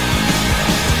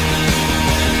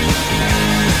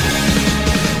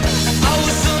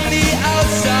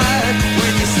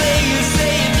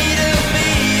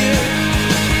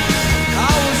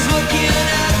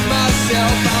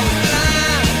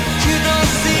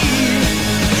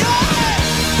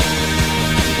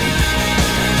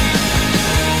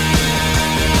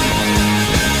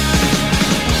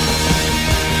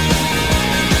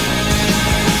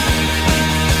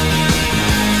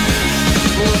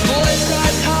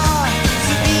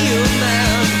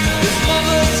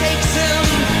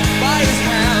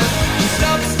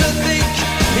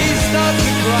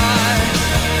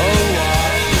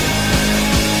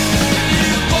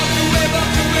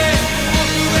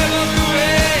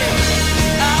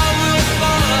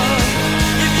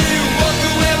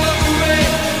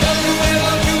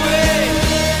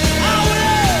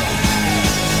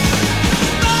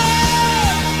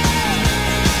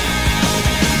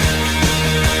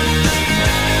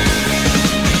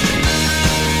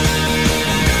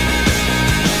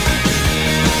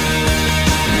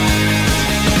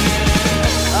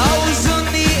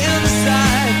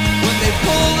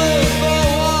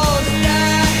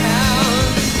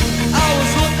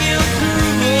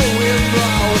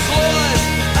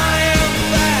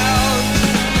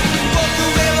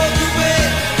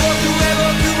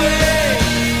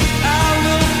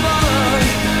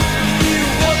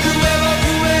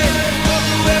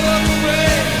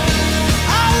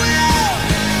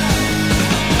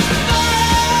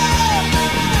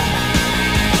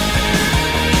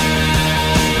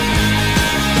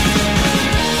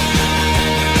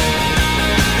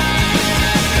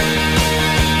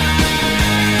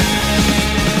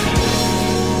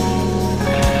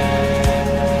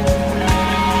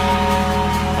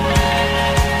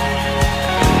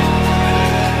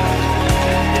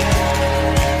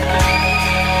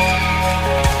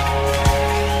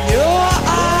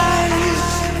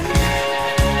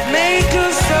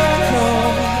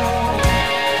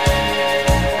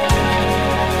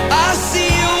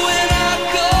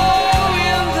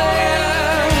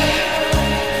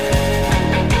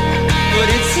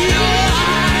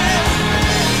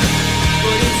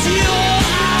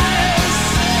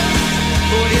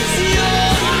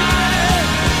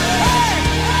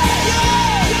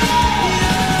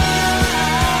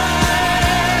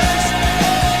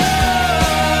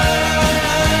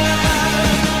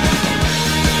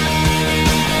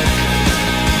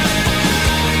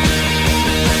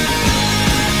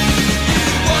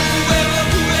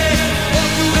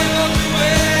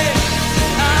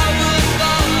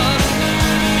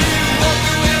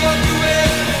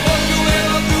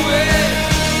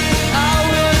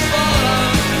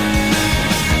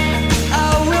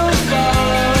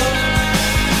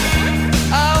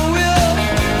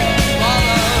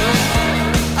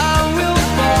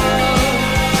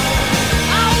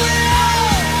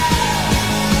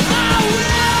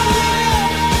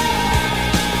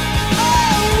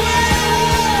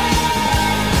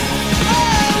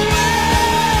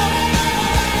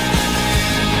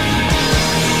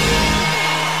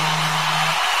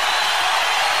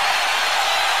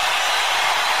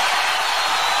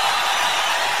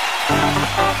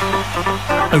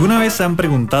 ¿Alguna vez se han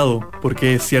preguntado por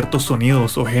qué ciertos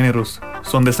sonidos o géneros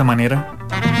son de esa manera?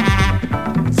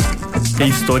 ¿Qué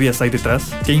historias hay detrás?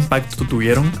 ¿Qué impacto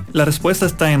tuvieron? La respuesta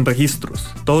está en Registros,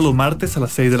 todos los martes a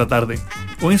las 6 de la tarde.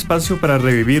 Un espacio para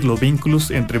revivir los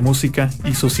vínculos entre música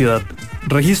y sociedad.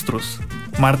 Registros,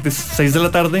 martes 6 de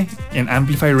la tarde en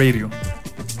Amplify Radio.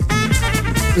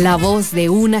 La voz de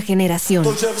una generación.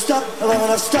 Don't you ever stop, long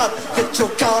enough stop, get your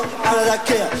car out of that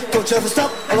gear. Don't you ever stop,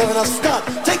 long enough stop,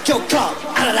 take your car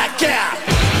out of that gear.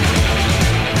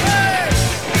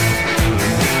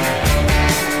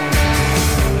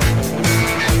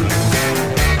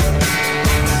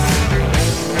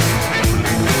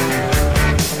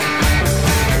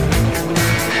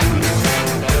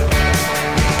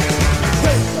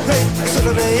 Hey,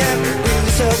 7 a.m., bring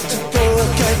yourself to go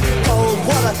again. Cold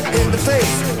water in the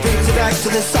face, brings you back to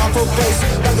this awful place.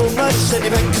 Like a lunch and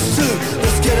you make the soup.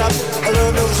 Let's get up, I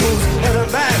learn those rules. And a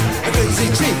man, a crazy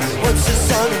chief. What's the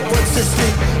sun, what's the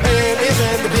sleep? AM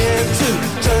and the PM2,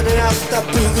 turning out that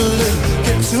boogaloo.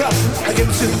 Get you up, I get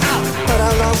you out. But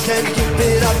how long can you keep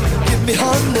it up? Give me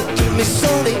Honda, give me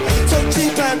Sony. So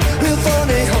cheap and real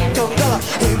phony. Hong Kong dollar,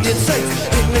 Indian cents,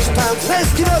 English pounds.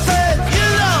 Let's give up it. You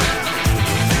know.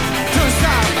 Don't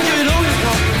stop, give it all you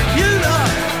got. You know.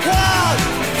 One,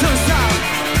 don't stop.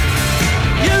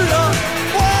 You know.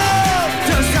 One,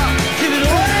 don't stop, give it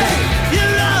all you got. You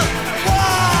know.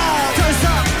 One, don't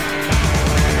stop.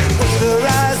 Look at her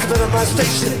eyes, a bit of my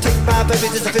station. Take my baby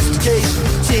to sophistication.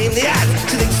 Seeing the ad,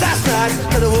 she thinks that's nice.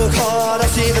 Gotta work hard, I've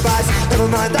seen the price. Never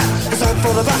mind that, it's time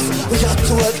for the bus. We got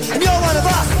to work, and you're one of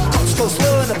us. Clocks go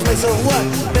slow in the place of work.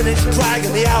 Minutes drag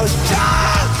and the hours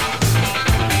charge.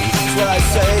 That's what I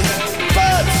say.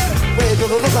 But wave a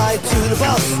goodbye to the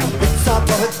boss. It's our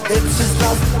profit, it's his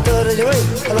loss. But anyway,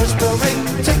 a lunch bell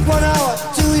ring. Take 1 hour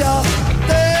to your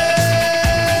day.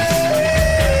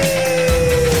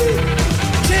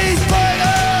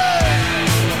 Cheeseburger!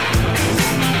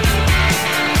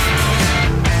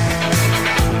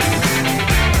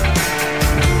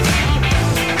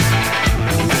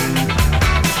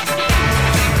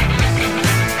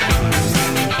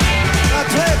 I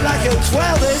play it like a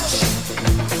 12-inch.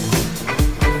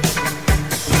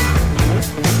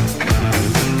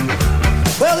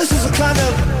 Well, this is a kind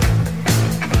of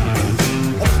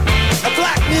a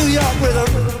black New York rhythm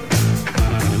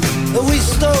that we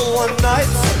stole one night.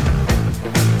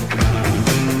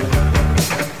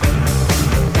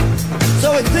 So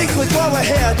we think while we're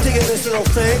here digging this little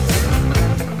thing,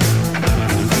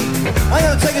 I'm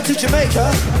gonna take it to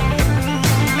Jamaica.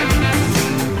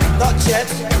 Not yet.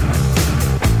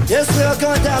 Yes, we are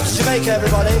going down to Jamaica,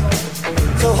 everybody.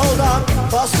 So hold on,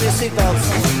 fasten your seatbelts.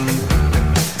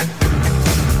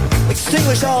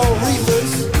 Extinguish all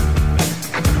reefers.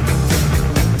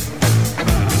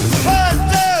 1,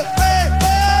 2, 3,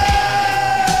 4.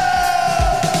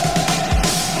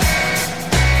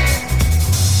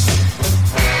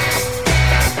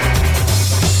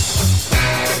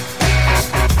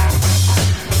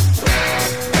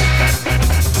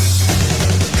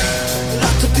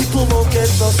 Lots of people won't get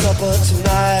no supper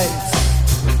tonight.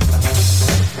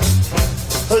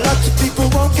 Lots of people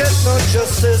won't get no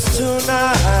justice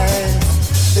tonight.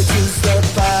 It is the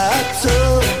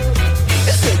battle,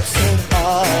 it's fixing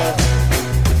hard.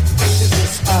 In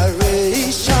this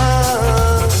iration,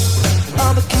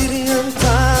 I'm a Gideon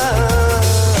time.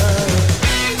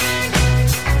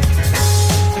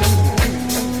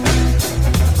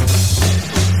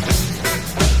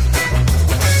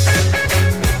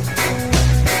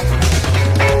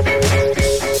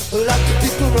 Lots of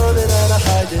people running out of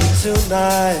hiding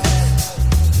tonight.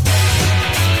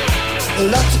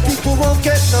 Lots of people won't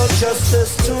get no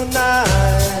justice tonight.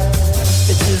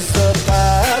 It is the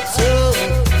battle,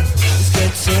 it's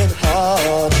getting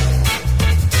hard.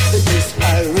 It is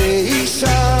iration,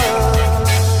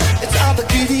 it's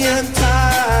Armageddon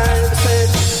time. I said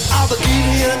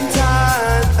Armageddon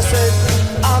time. I said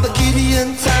Armageddon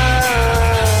time.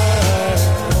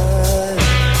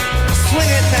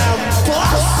 Swing it now,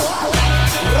 boss.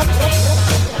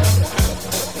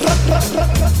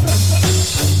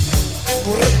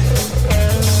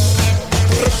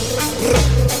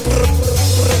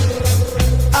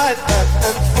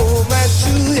 I'm Fu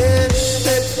Manchu, yeah,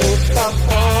 they put my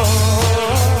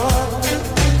on.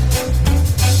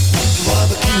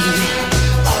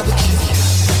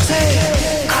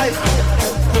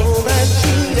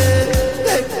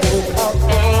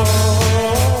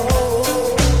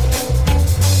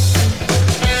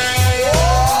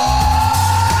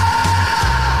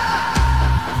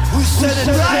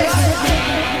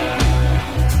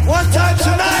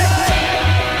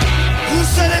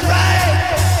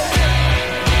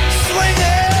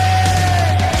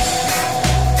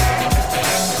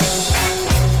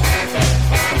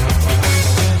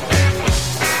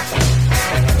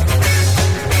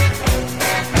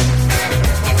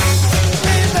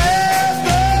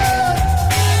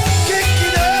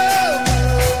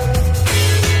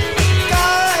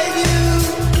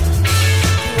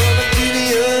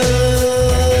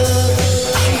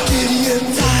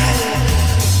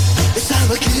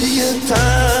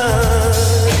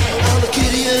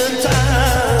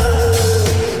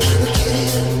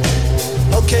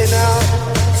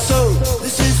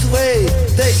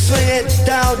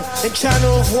 down in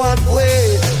channel one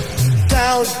way.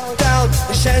 Down, down,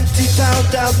 in shanty town,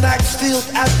 down Maxfield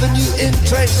Avenue in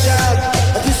Trench down.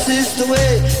 This is the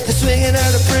way, they're swinging and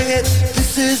they bring it.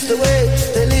 This is the way,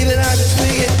 they leave it and they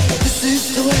swing it. This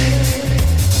is the way.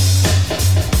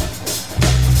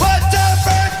 What the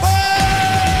bird for?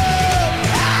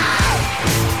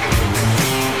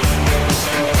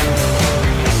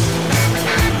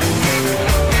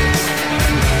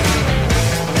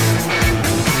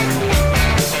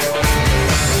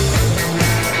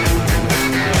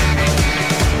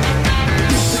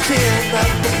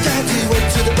 Daddy went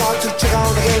to the bar to check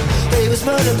on the game. He was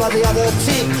murdered by the other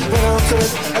team. Went on to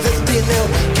it, as it's been now.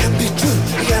 Can be true,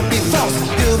 it can be false.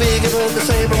 You'll be given the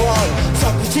same reward.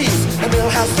 Socrates and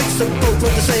Millhouse fixed them both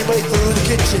went the same way through the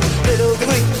kitchen. Little the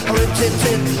Greek or in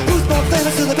Tintin. Who's more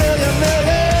famous than the billion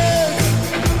million?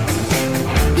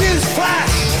 News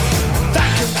flash.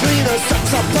 Vacuum cleaner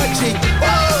sucks up my cheek.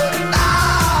 Whoa!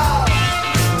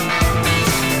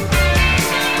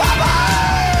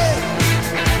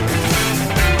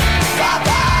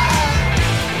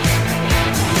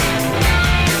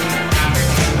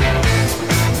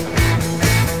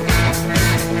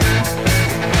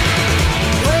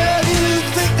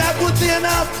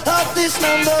 Of this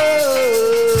number,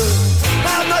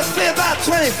 I must be about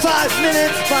 25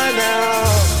 minutes by now.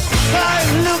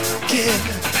 I'm looking,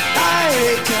 I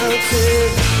ain't counting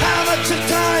how much of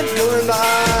time going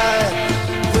by.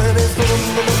 When it's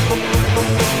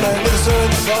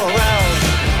magnificence all around,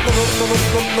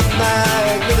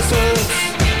 magnificence,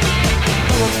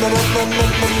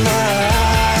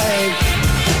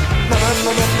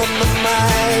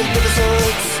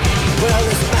 magnificence. Well,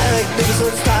 it's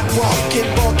magnificent, start walking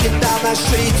down the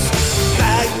streets.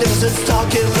 Magnificent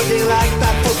talking, looking like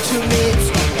that for 2 meets.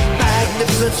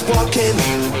 Magnificent walking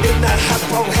in that hot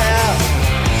brown hair.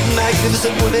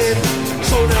 Magnificent women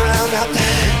strolling around out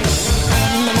there.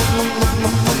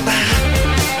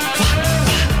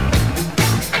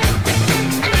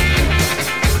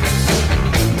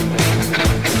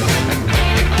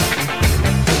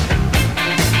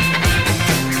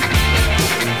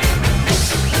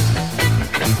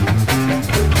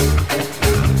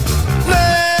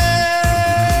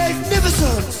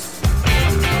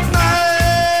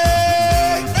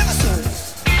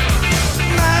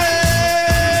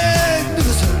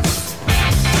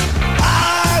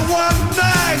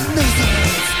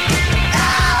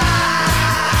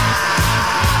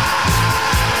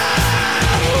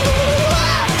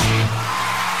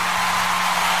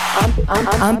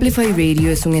 Amplify Radio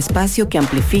es un espacio que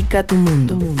amplifica tu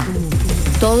mundo.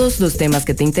 Todos los temas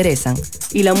que te interesan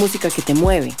y la música que te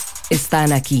mueve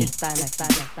están aquí.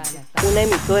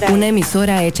 Una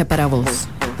emisora hecha para vos.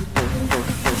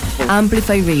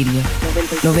 Amplify Radio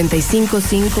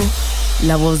 95.5,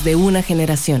 la voz de una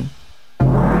generación.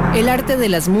 El arte de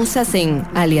las musas en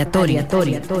aleatorio.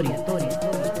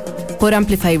 Por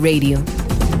Amplify Radio.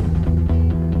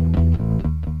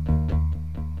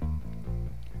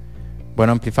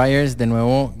 Bueno, Amplifiers, de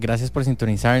nuevo, gracias por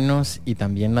sintonizarnos y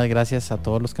también las gracias a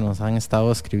todos los que nos han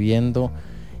estado escribiendo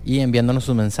y enviándonos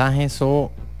sus mensajes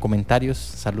o comentarios,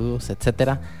 saludos,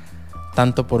 etcétera,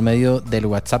 tanto por medio del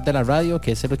WhatsApp de la radio,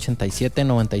 que es el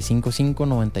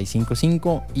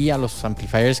 87-955-955, y a los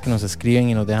Amplifiers que nos escriben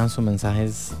y nos dejan sus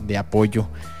mensajes de apoyo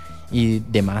y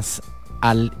demás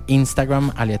al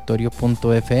Instagram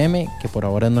aleatorio.fm, que por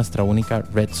ahora es nuestra única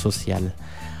red social.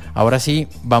 Ahora sí,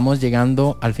 vamos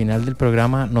llegando al final del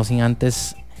programa, no sin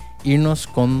antes irnos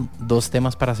con 2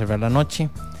 temas para cerrar la noche.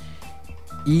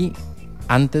 Y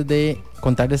antes de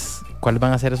contarles cuáles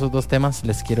van a ser esos 2 temas,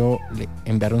 les quiero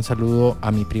enviar un saludo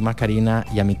a mi prima Karina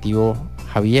y a mi tío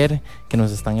Javier, que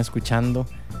nos están escuchando.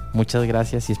 Muchas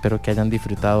gracias y espero que hayan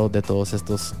disfrutado de todos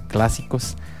estos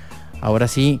clásicos. Ahora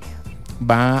sí,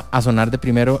 va a sonar de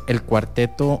primero el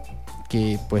cuarteto,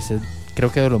 que pues es,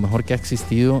 creo que de lo mejor que ha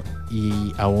existido,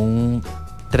 y aún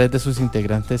 3 de sus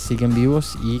integrantes siguen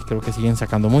vivos y creo que siguen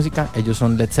sacando música. Ellos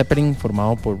son Led Zeppelin,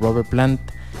 formado por Robert Plant,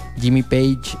 Jimmy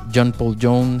Page, John Paul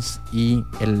Jones y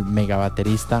el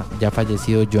megabaterista ya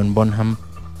fallecido John Bonham,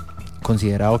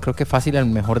 considerado creo que fácil el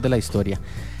mejor de la historia.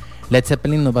 Led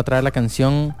Zeppelin nos va a traer la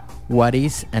canción What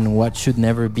Is and What Should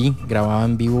Never Be, grabada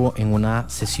en vivo en una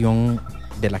sesión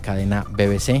de la cadena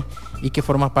BBC y que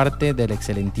forma parte del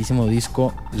excelentísimo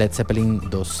disco Led Zeppelin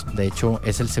 2. De hecho,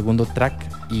 es el segundo track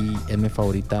y es mi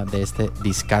favorita de este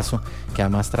discazo, que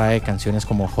además trae canciones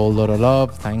como Whole Lotta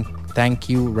Love, Thank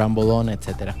You, Ramble On,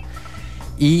 etc.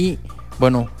 Y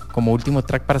bueno, como último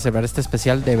track para cerrar este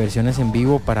especial de versiones en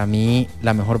vivo, para mí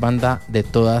la mejor banda de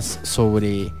todas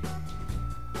sobre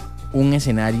un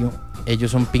escenario. Ellos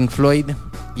son Pink Floyd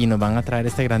y nos van a traer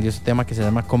este grandioso tema que se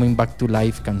llama Coming Back to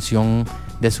Life, canción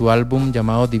de su álbum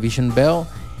llamado Division Bell.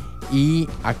 Y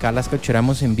acá la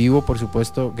escucharemos en vivo, por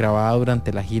supuesto, grabada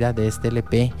durante la gira de este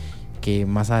LP, que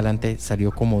más adelante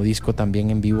salió como disco también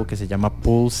en vivo, que se llama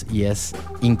Pulse y es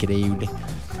increíble.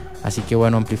 Así que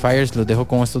bueno, Amplifiers, los dejo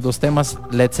con estos dos temas: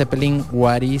 Led Zeppelin,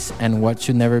 What Is and What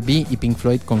Should Never Be, y Pink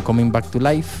Floyd con Coming Back to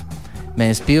Life. Me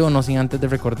despido, no sin antes de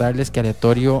recordarles que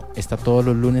Aleatorio está todos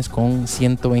los lunes con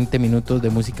 120 minutos de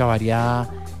música variada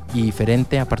y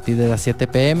diferente a partir de las 7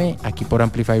 p.m. aquí por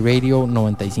Amplify Radio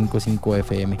 95.5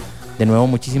 FM. De nuevo,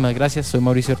 muchísimas gracias. Soy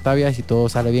Mauricio Ortavia y si todo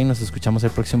sale bien, nos escuchamos el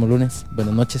próximo lunes.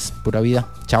 Buenas noches, pura vida.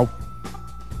 Chao.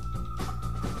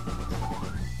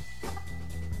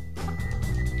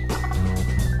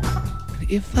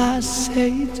 If I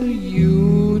say to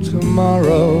you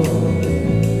tomorrow,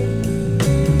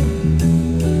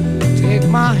 take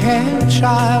my hand,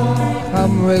 child,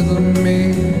 come with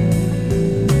me.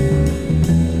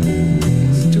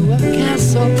 It's to a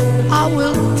castle I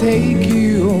will take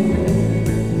you.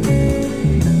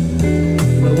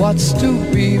 But what's to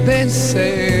be, they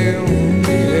say.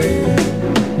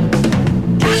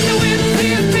 Catch the wind,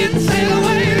 see a fin, sail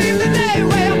away, leave the day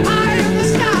way up high in the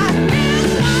sky.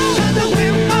 But the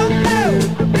wind won't blow,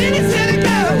 really set it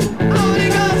go, only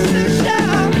goes to show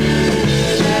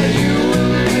that you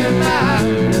will be mine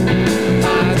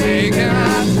by taking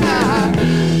our time.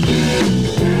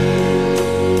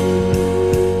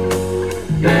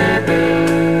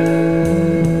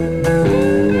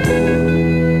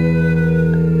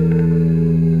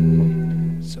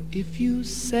 So if you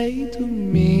say to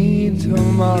me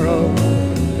tomorrow,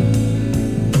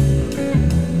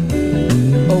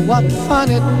 oh, what fun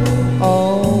it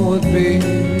all would be,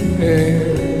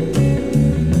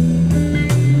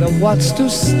 then what's to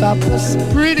stop us,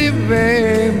 pretty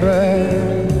baby?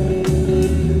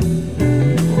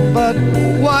 But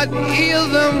what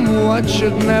is and what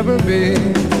should never be?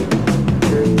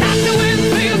 Catch the wind,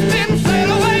 feel spin,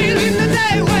 sail away, leave the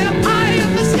day way up high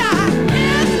in the sky.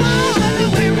 It's more than the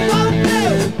wind won't blow,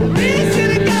 really see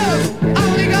it go,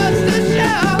 only goes to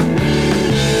show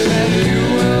that you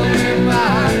will be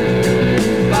mine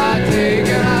by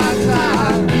taking our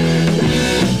time.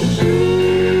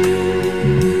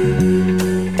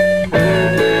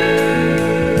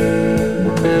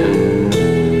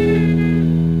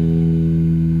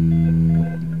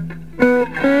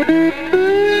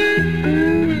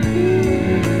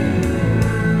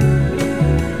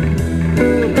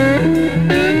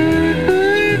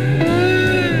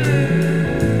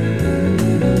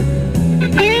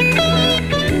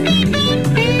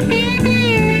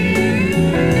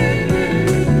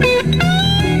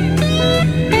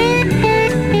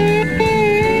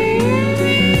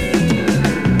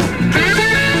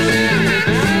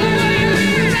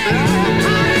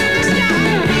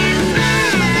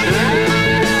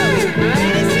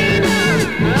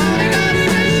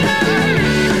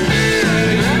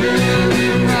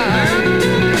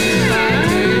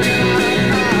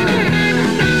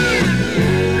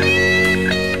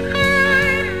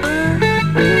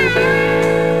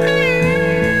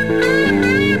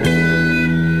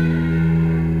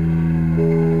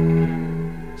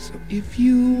 If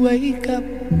you wake up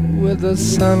with the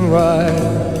sunrise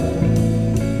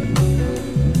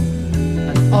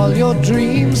and all your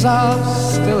dreams are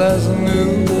still as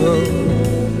new,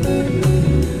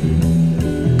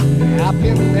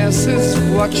 happiness is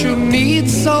what you need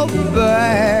so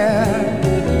bad.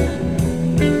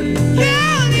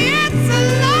 Yeah, the answer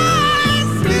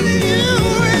lies with you,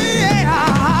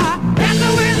 yeah. Catch the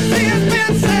wind, see a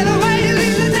spin, sail away,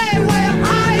 leave the day way up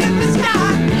high in the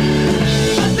sky.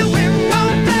 But the wind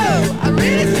won't blow, I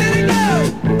really should it go,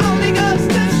 only goes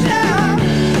to show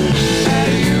that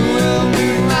you will be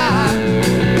mine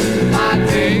by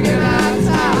taking our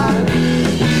time.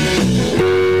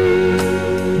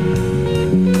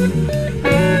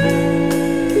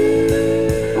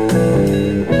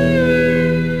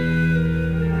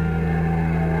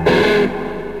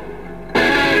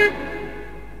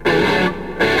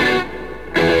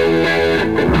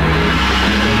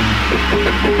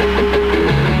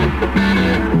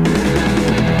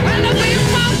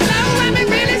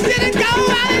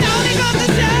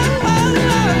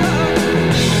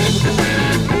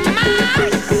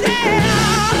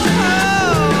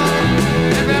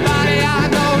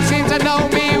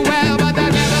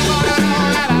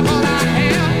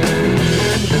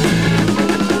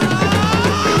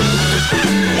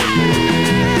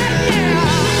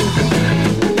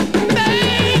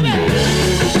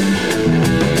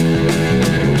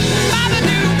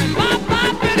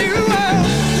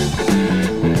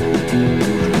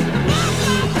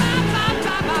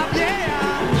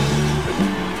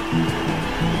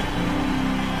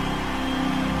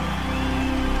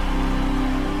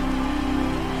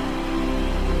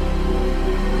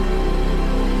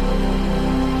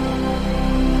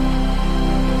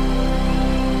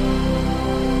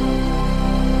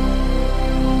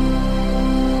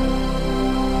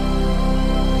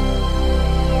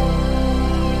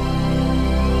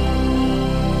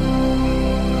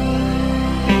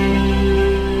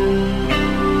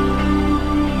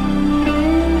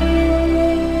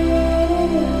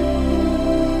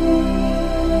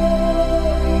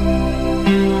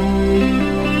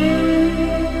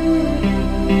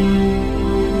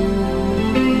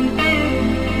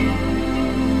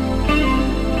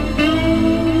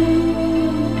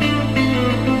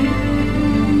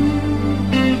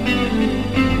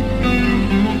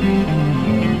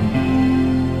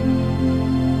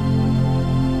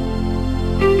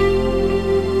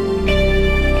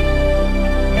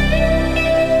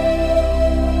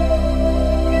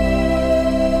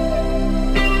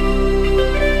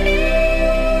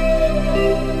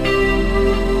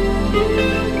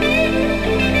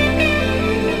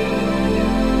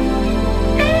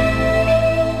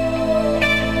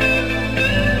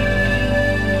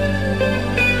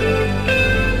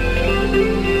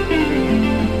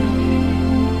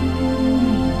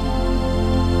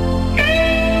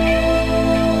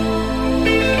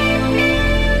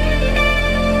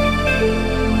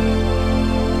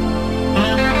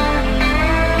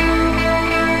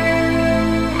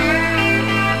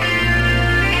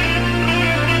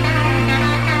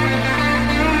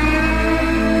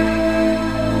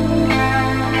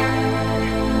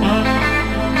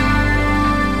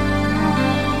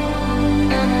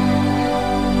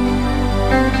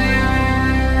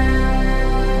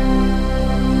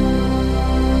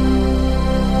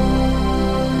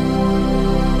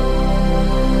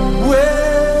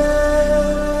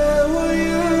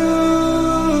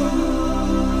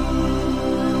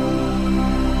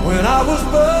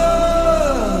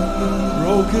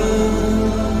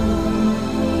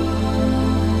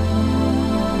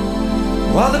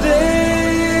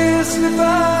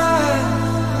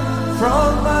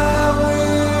 from my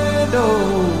window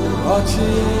are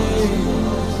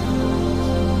changed.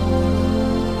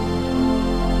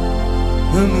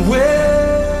 And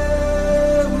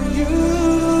where were you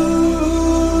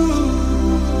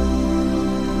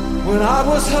when I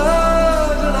was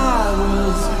hurt and I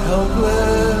was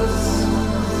helpless?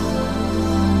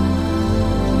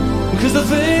 Because the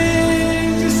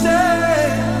things you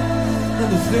say and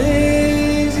the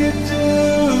things you do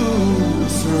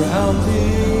surround me,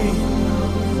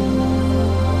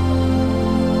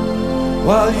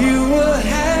 while you were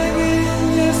hanging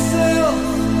yourself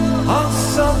on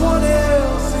someone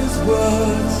else's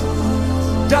words,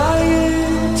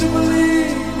 dying to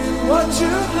believe in what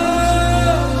you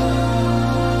heard.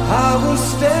 I was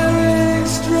staring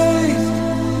straight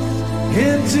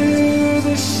into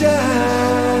the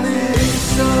shining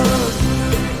sun.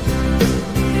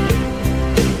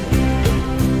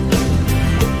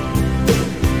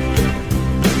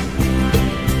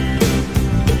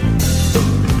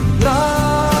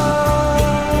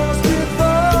 Lost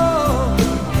before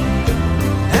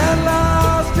and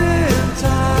lost in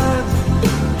time,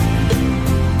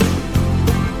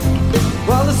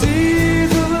 while the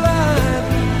seeds of life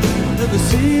and the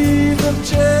seeds of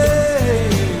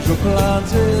change were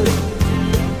planted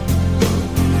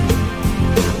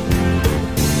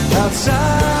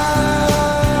outside.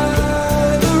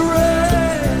 The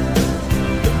rain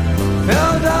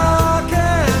fell dark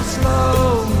and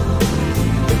slow,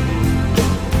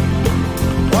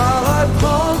 while I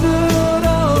pondered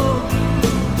on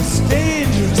this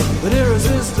dangerous but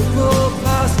irresistible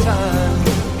pastime.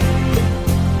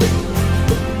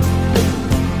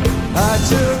 I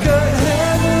took a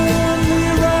heavenly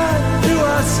ride through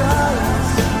our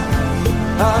silence.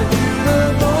 I knew the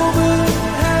moment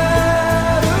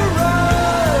had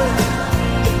arrived.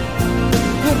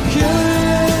 The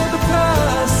killing the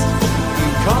past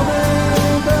and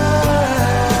coming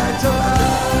back to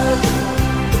life.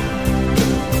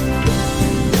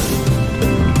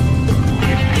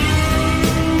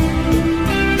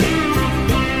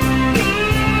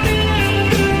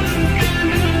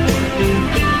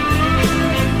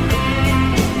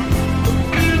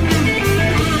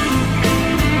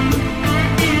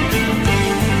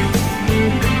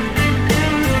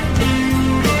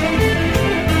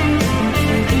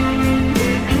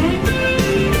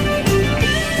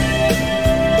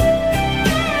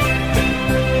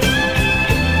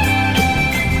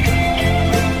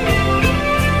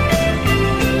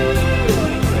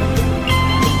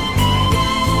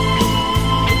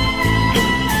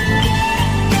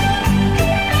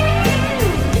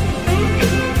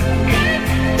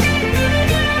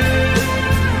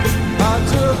 I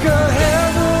took a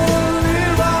heavenly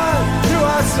ride through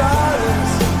our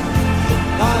silence.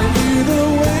 I knew the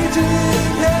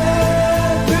waiting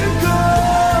had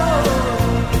begun,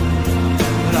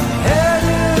 and I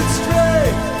headed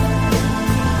straight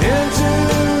into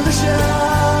the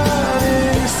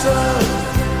shining sun.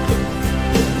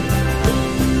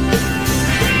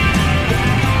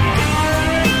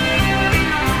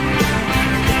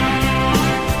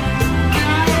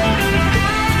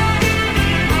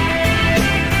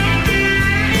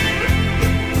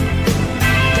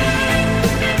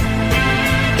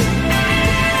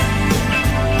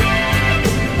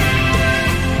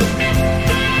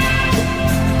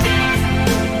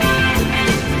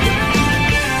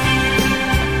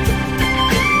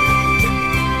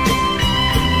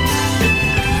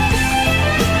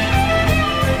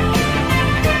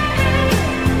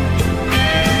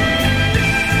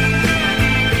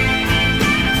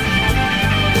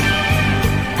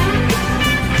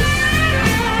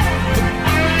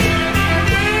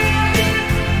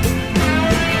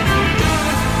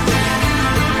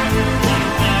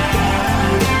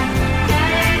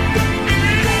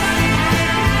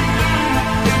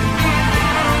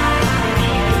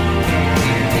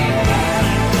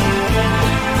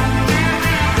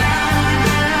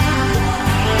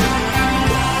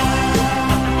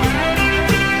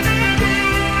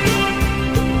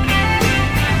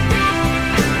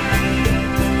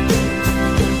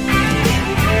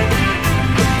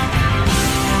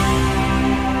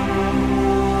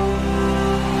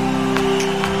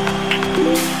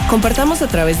 Compartamos a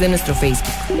través de nuestro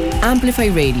Facebook, Amplify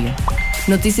Radio.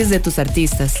 Noticias de tus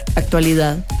artistas,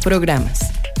 actualidad, programas.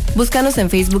 Búscanos en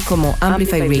Facebook como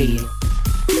Amplify Radio.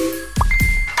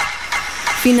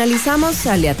 Finalizamos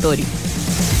Aleatorio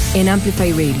en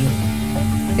Amplify Radio.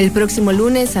 El próximo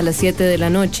lunes a las 7 de la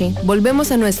noche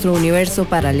volvemos a nuestro universo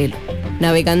paralelo,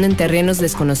 navegando en terrenos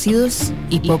desconocidos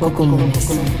y poco comunes.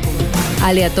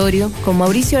 Aleatorio con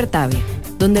Mauricio Artavia,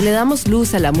 donde le damos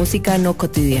luz a la música no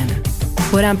cotidiana.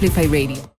 Por Amplify Radio.